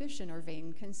selfish ambition or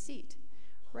vain conceit.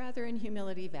 Rather, in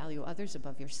humility, value others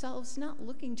above yourselves, not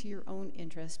looking to your own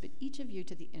interest, but each of you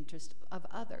to the interest of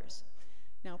others.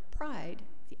 Now, pride,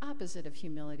 the opposite of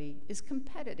humility, is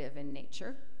competitive in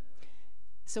nature,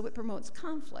 so it promotes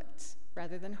conflicts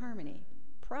rather than harmony.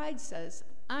 Pride says,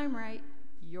 "I'm right,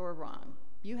 you're wrong.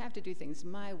 You have to do things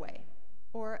my way,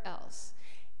 or else."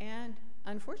 And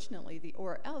unfortunately, the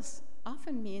 "or else"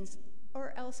 often means,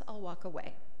 "or else I'll walk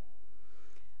away."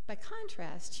 By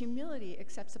contrast, humility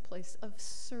accepts a place of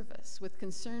service with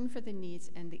concern for the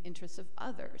needs and the interests of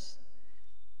others.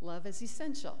 Love is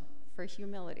essential for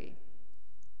humility.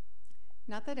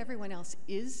 Not that everyone else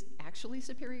is actually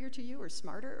superior to you or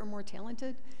smarter or more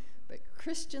talented, but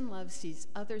Christian love sees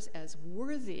others as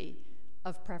worthy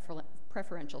of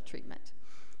preferential treatment.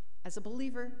 As a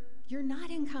believer, you're not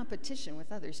in competition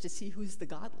with others to see who's the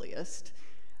godliest.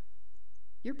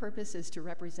 Your purpose is to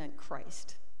represent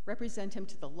Christ, represent him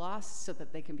to the lost so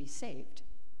that they can be saved.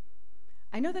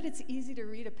 I know that it's easy to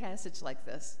read a passage like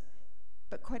this,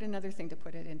 but quite another thing to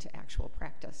put it into actual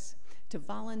practice. To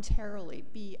voluntarily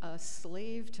be a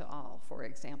slave to all, for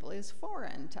example, is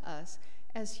foreign to us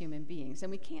as human beings,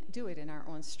 and we can't do it in our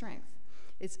own strength.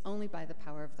 It's only by the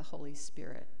power of the Holy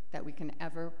Spirit that we can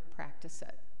ever practice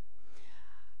it.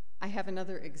 I have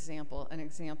another example,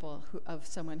 of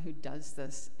someone who does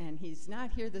this, and he's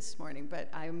not here this morning, but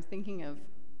I'm thinking of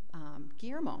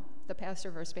Guillermo, the pastor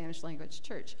of our Spanish language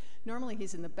church. Normally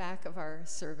he's in the back of our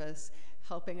service,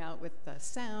 helping out with the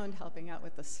sound, helping out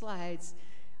with the slides,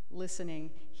 listening.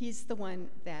 He's the one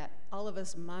that all of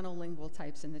us monolingual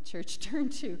types in the church turn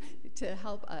to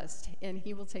help us, and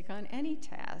he will take on any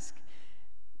task,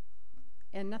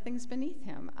 and nothing's beneath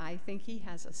him. I think he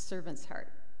has a servant's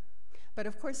heart. But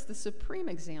of course, the supreme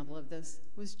example of this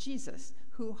was Jesus,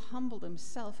 who humbled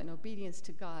himself in obedience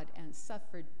to God and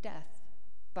suffered death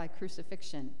by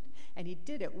crucifixion. And he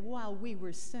did it while we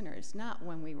were sinners, not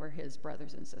when we were his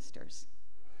brothers and sisters.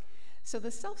 So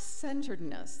the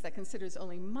self-centeredness that considers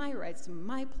only my rights,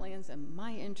 my plans, and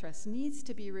my interests needs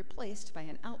to be replaced by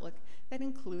an outlook that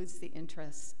includes the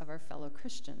interests of our fellow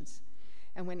Christians.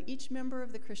 And when each member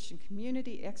of the Christian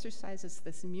community exercises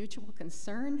this mutual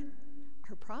concern,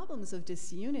 our problems of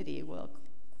disunity will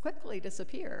quickly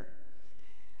disappear.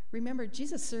 Remember,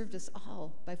 Jesus served us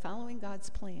all by following God's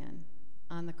plan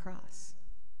on the cross.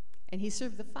 And he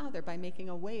served the Father by making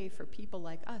a way for people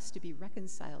like us to be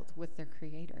reconciled with their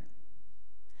Creator.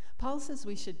 Paul says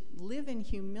we should live in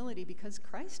humility because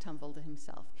Christ humbled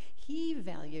himself. He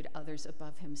valued others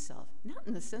above himself, not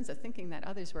in the sense of thinking that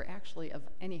others were actually of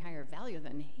any higher value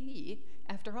than he.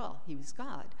 After all, he was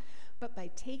God. But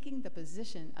by taking the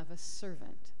position of a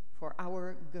servant for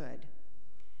our good.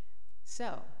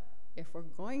 So, if we're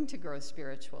going to grow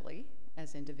spiritually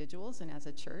as individuals and as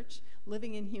a church,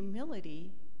 living in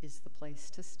humility is the place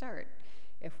to start.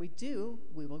 If we do,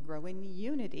 we will grow in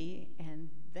unity, and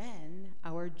then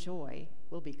our joy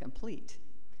will be complete.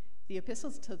 The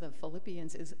epistle to the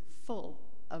Philippians is full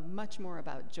of much more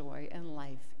about joy and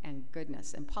life and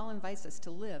goodness, and Paul invites us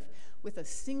to live with a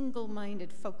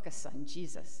single-minded focus on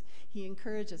Jesus. He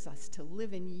encourages us to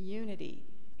live in unity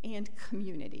and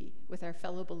community with our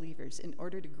fellow believers in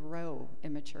order to grow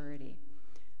in maturity.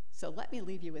 So let me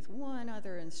leave you with one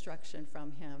other instruction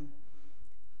from him.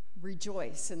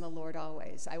 Rejoice in the Lord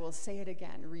always. I will say it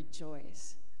again,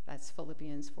 rejoice. That's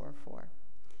Philippians 4:4.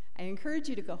 I encourage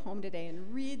you to go home today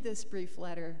and read this brief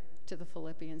letter to the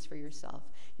Philippians for yourself.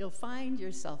 You'll find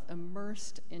yourself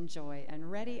immersed in joy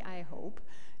and ready, I hope,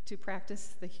 to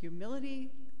practice the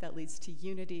humility that leads to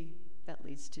unity, that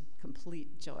leads to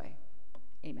complete joy.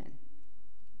 Amen.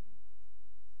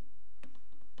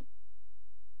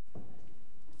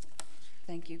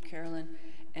 Thank you, Carolyn.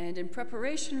 And in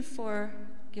preparation for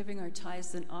giving our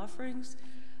tithes and offerings,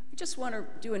 I just want to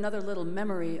do another little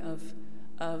memory of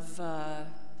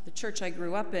the church I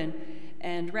grew up in.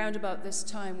 And round about this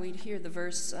time, we'd hear the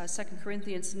verse 2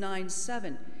 Corinthians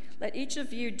 9:7. Let each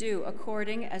of you do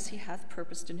according as he hath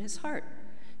purposed in his heart,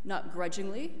 not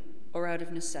grudgingly or out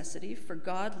of necessity, for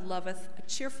God loveth a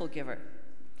cheerful giver.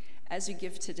 As you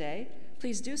give today,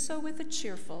 please do so with a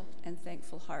cheerful and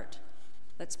thankful heart.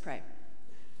 Let's pray.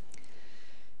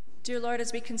 Dear Lord,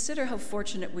 as we consider how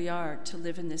fortunate we are to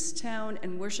live in this town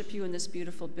and worship you in this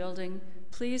beautiful building,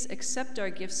 please accept our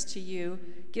gifts to you,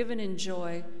 given in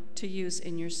joy to use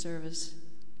in your service.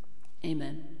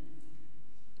 Amen.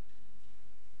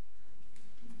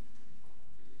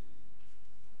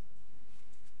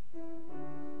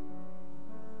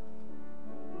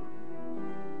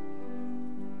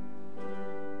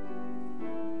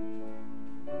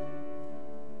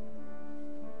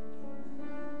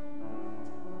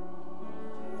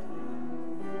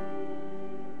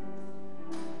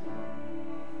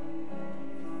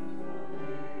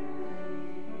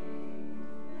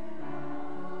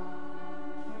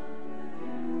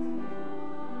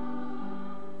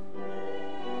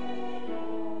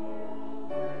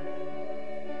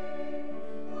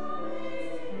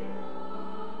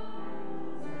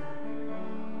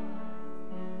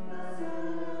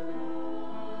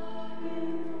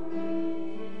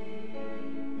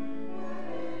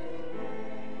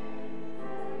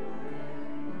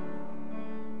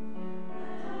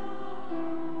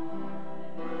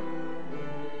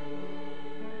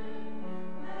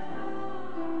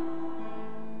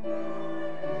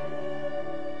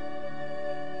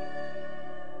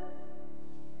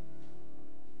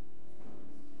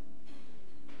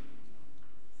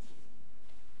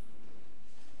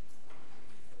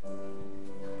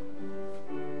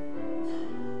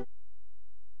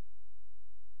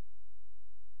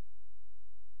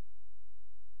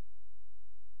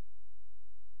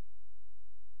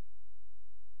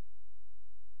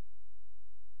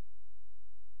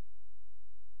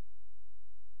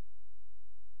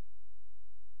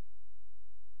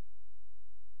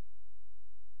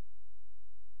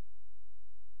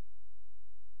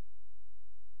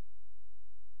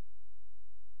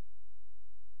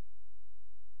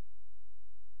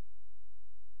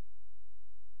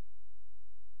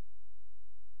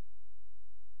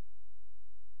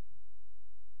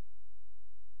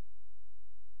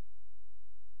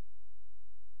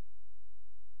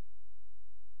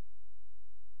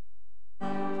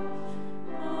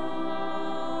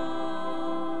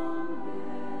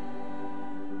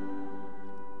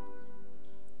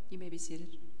 Be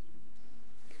seated.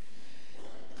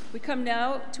 We come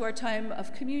now to our time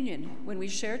of communion, when we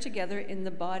share together in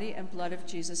the body and blood of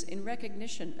Jesus in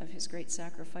recognition of his great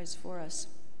sacrifice for us.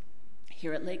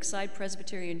 Here at Lakeside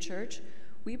Presbyterian Church,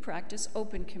 we practice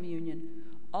open communion.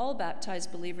 All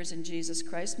baptized believers in Jesus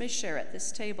Christ may share at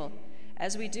this table.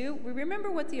 As we do, we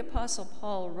remember what the Apostle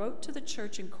Paul wrote to the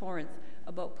church in Corinth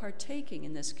about partaking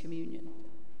in this communion.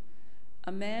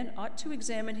 A man ought to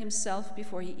examine himself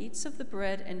before he eats of the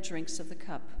bread and drinks of the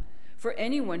cup. For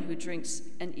anyone who drinks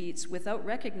and eats without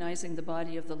recognizing the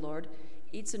body of the Lord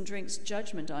eats and drinks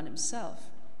judgment on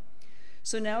himself.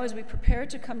 So now, as we prepare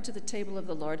to come to the table of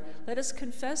the Lord, let us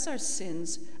confess our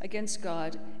sins against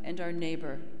God and our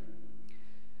neighbor.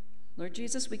 Lord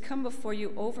Jesus, we come before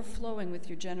you overflowing with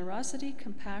your generosity,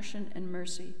 compassion, and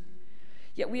mercy.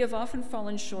 Yet we have often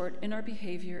fallen short in our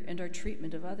behavior and our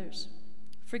treatment of others.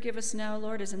 Forgive us now,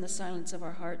 Lord, as in the silence of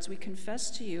our hearts we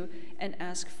confess to you and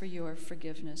ask for your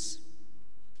forgiveness.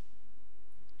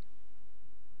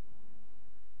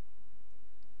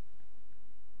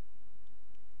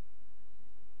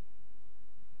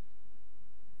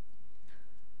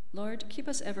 Lord, keep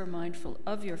us ever mindful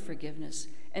of your forgiveness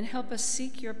and help us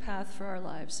seek your path for our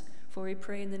lives. For we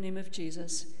pray in the name of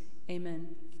Jesus.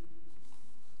 Amen.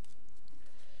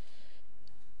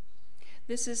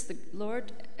 This is the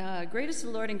Lord, great is the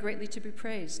Lord and greatly to be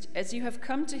praised. As you have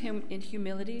come to him in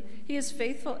humility, he is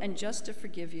faithful and just to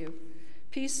forgive you.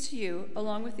 Peace to you,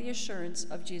 along with the assurance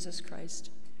of Jesus Christ.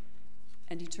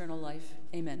 and eternal life.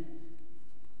 Amen.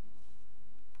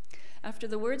 After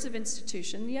the words of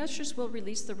institution, the ushers will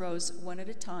release the rows one at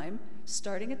a time,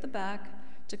 starting at the back,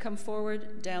 to come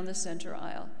forward down the center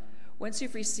aisle. Once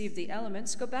you've received the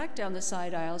elements, go back down the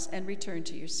side aisles and return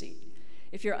to your seat.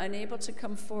 If you're unable to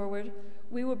come forward,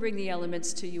 we will bring the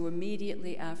elements to you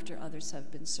immediately after others have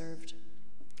been served.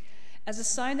 As a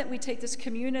sign that we take this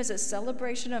communion as a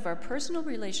celebration of our personal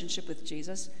relationship with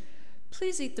Jesus,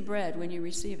 please eat the bread when you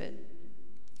receive it.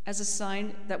 As a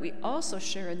sign that we also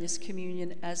share in this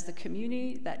communion as the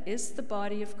community that is the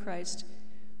body of Christ,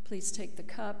 please take the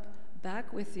cup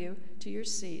back with you to your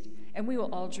seat, and we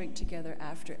will all drink together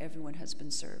after everyone has been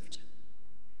served.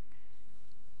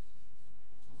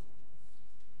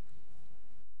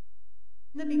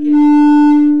 In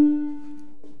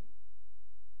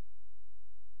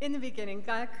the beginning,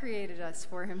 God created us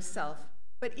for himself.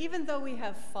 But even though we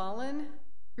have fallen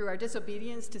through our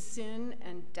disobedience to sin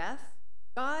and death,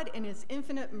 God, in his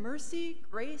infinite mercy,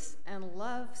 grace, and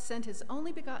love, sent his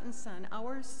only begotten Son,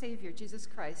 our Savior, Jesus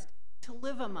Christ, to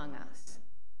live among us.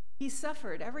 He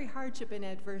suffered every hardship and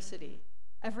adversity,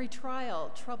 every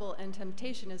trial, trouble, and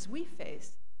temptation as we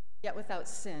face, yet without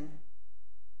sin.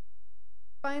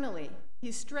 Finally,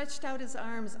 he stretched out his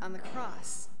arms on the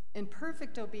cross in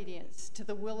perfect obedience to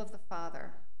the will of the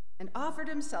Father and offered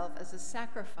himself as a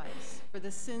sacrifice for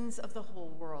the sins of the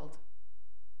whole world.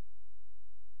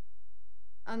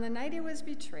 On the night he was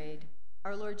betrayed,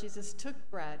 our Lord Jesus took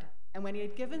bread, and when he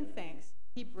had given thanks,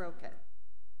 he broke it.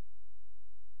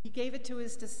 He gave it to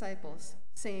his disciples,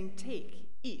 saying, "Take,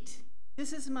 eat.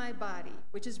 This is my body,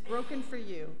 which is broken for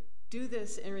you. Do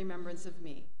this in remembrance of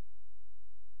me."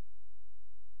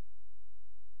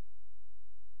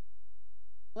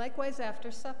 Likewise,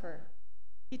 after supper,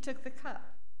 he took the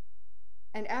cup,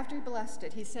 and after he blessed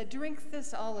it, he said, "Drink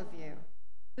this, all of you.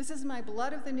 This is my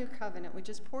blood of the new covenant, which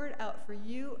is poured out for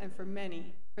you and for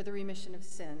many for the remission of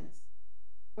sins.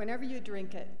 Whenever you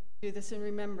drink it, do this in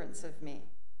remembrance of me."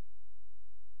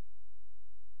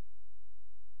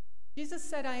 Jesus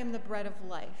said, "I am the bread of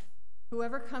life.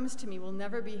 Whoever comes to me will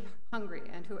never be hungry,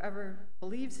 and whoever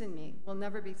believes in me will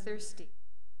never be thirsty.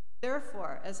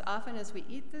 Therefore, as often as we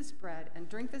eat this bread and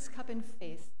drink this cup in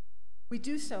faith, we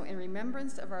do so in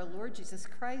remembrance of our Lord Jesus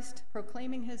Christ,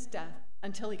 proclaiming his death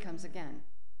until he comes again.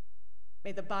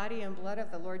 May the body and blood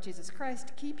of the Lord Jesus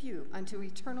Christ keep you unto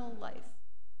eternal life,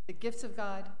 the gifts of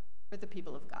God for the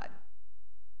people of God.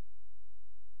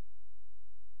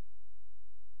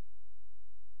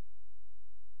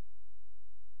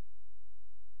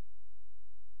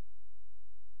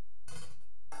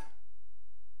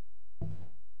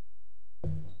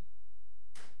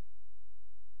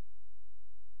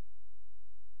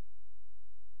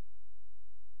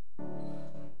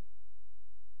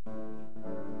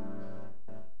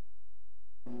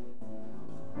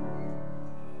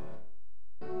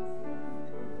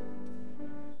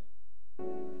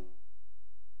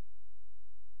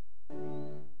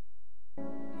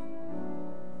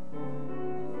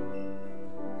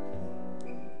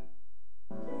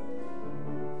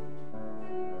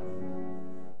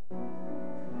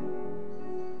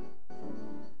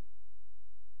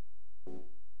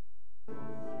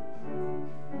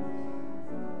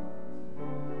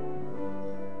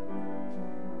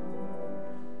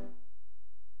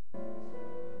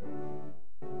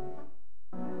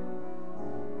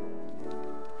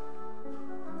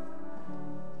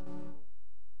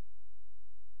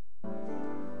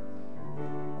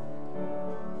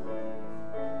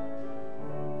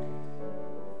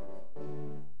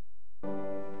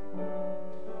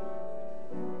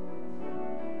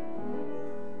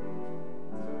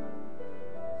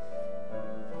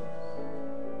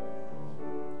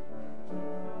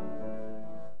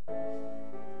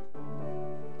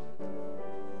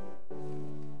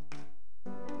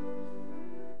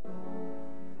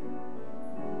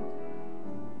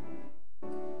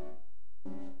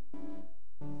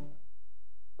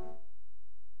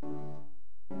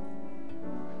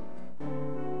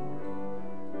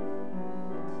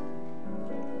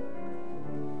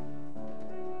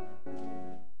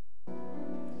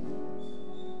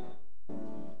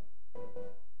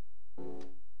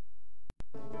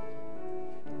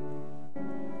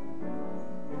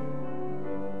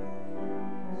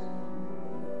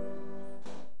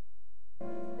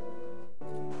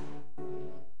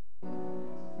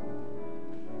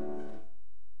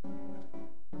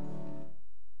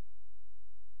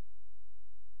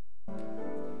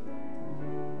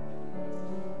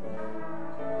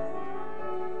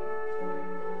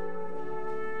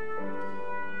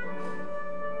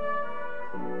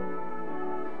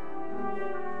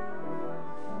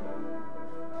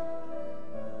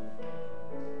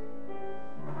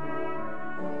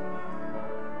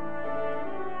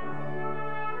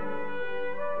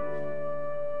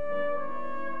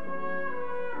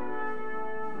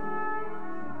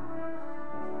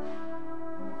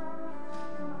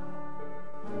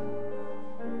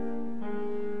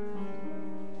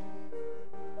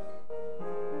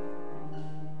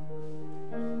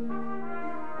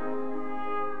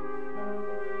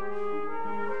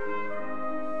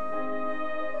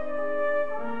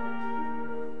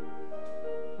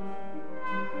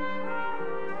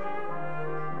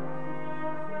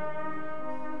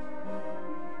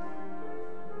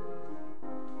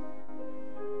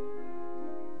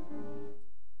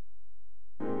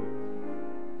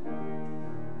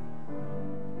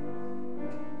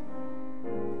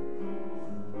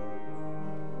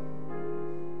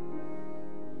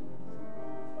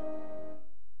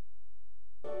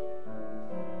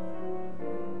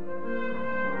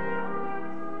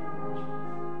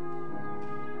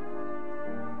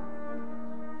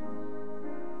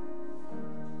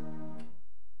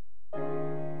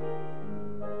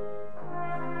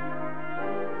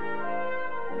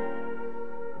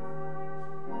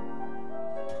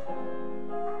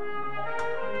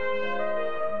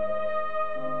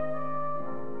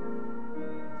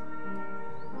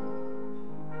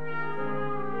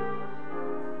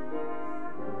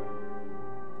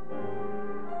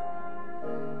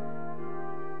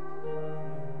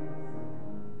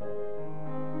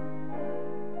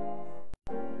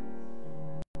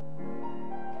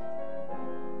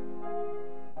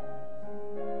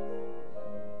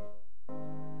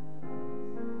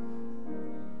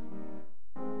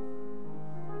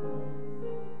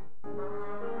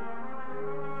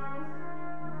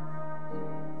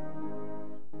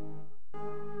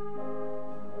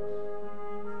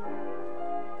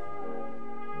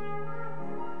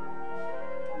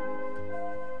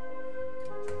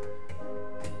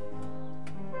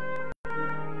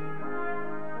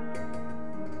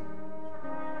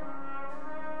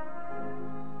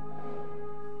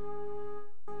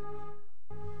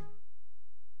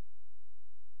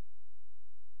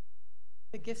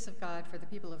 gifts of God for the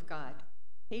people of God.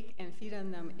 Take and feed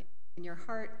on them in your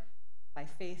heart by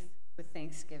faith with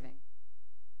thanksgiving.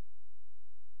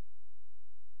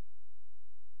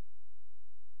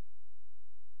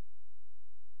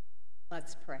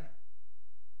 Let's pray.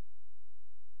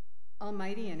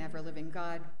 Almighty and ever-living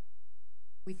God,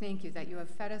 we thank you that you have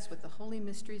fed us with the holy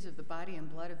mysteries of the body and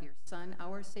blood of your Son,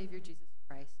 our Savior, Jesus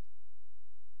Christ.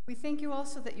 We thank you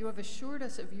also that you have assured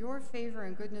us of your favor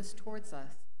and goodness towards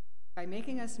us by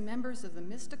making us members of the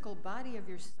mystical body of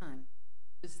your Son,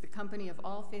 which is the company of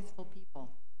all faithful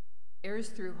people, heirs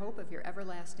through hope of your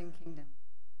everlasting kingdom.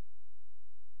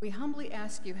 We humbly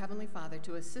ask you, Heavenly Father,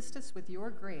 to assist us with your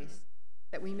grace,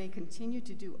 that we may continue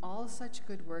to do all such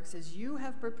good works as you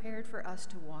have prepared for us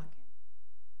to walk in.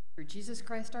 Through Jesus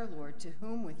Christ our Lord, to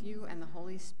whom with you and the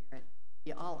Holy Spirit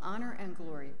be all honor and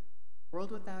glory,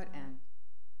 world without end.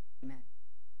 Amen.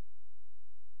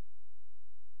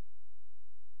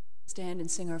 Stand and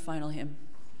sing our final hymn.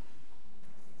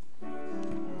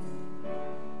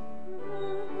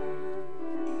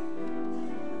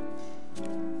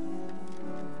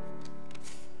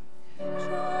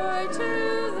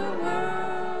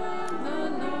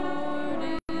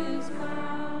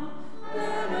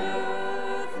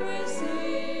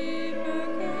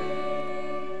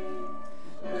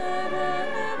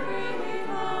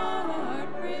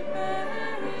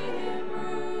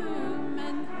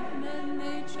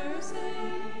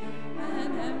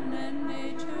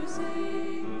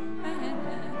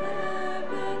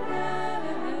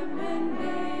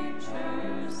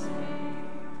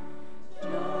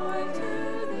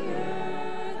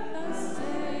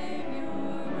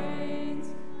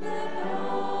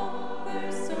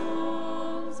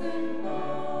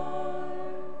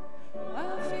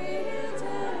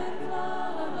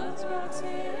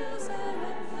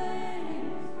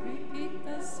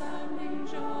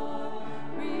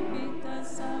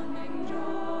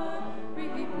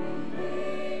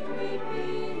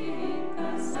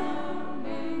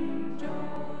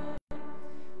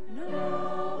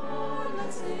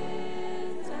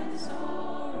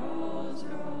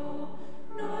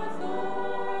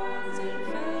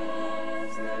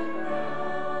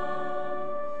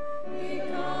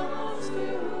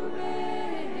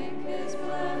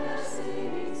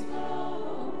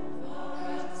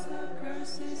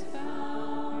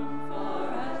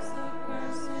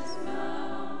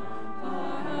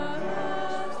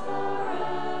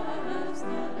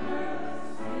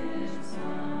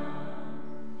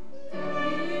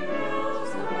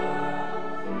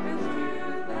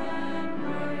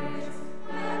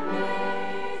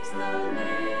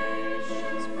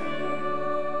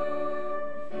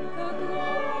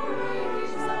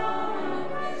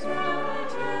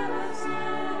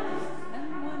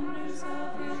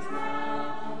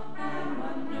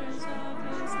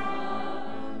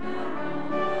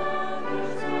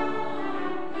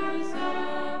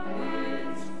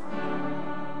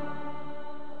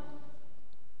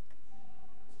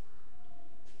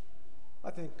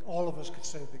 I think all of us could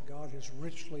say that God has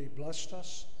richly blessed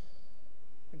us.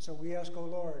 And so we ask, oh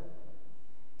Lord,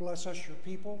 bless us, your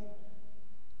people.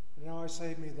 And now I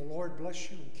say, may the Lord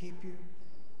bless you and keep you.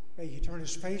 May he turn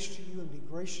his face to you and be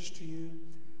gracious to you.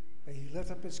 May he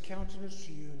lift up his countenance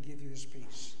to you and give you his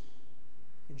peace.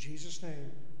 In Jesus'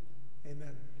 name.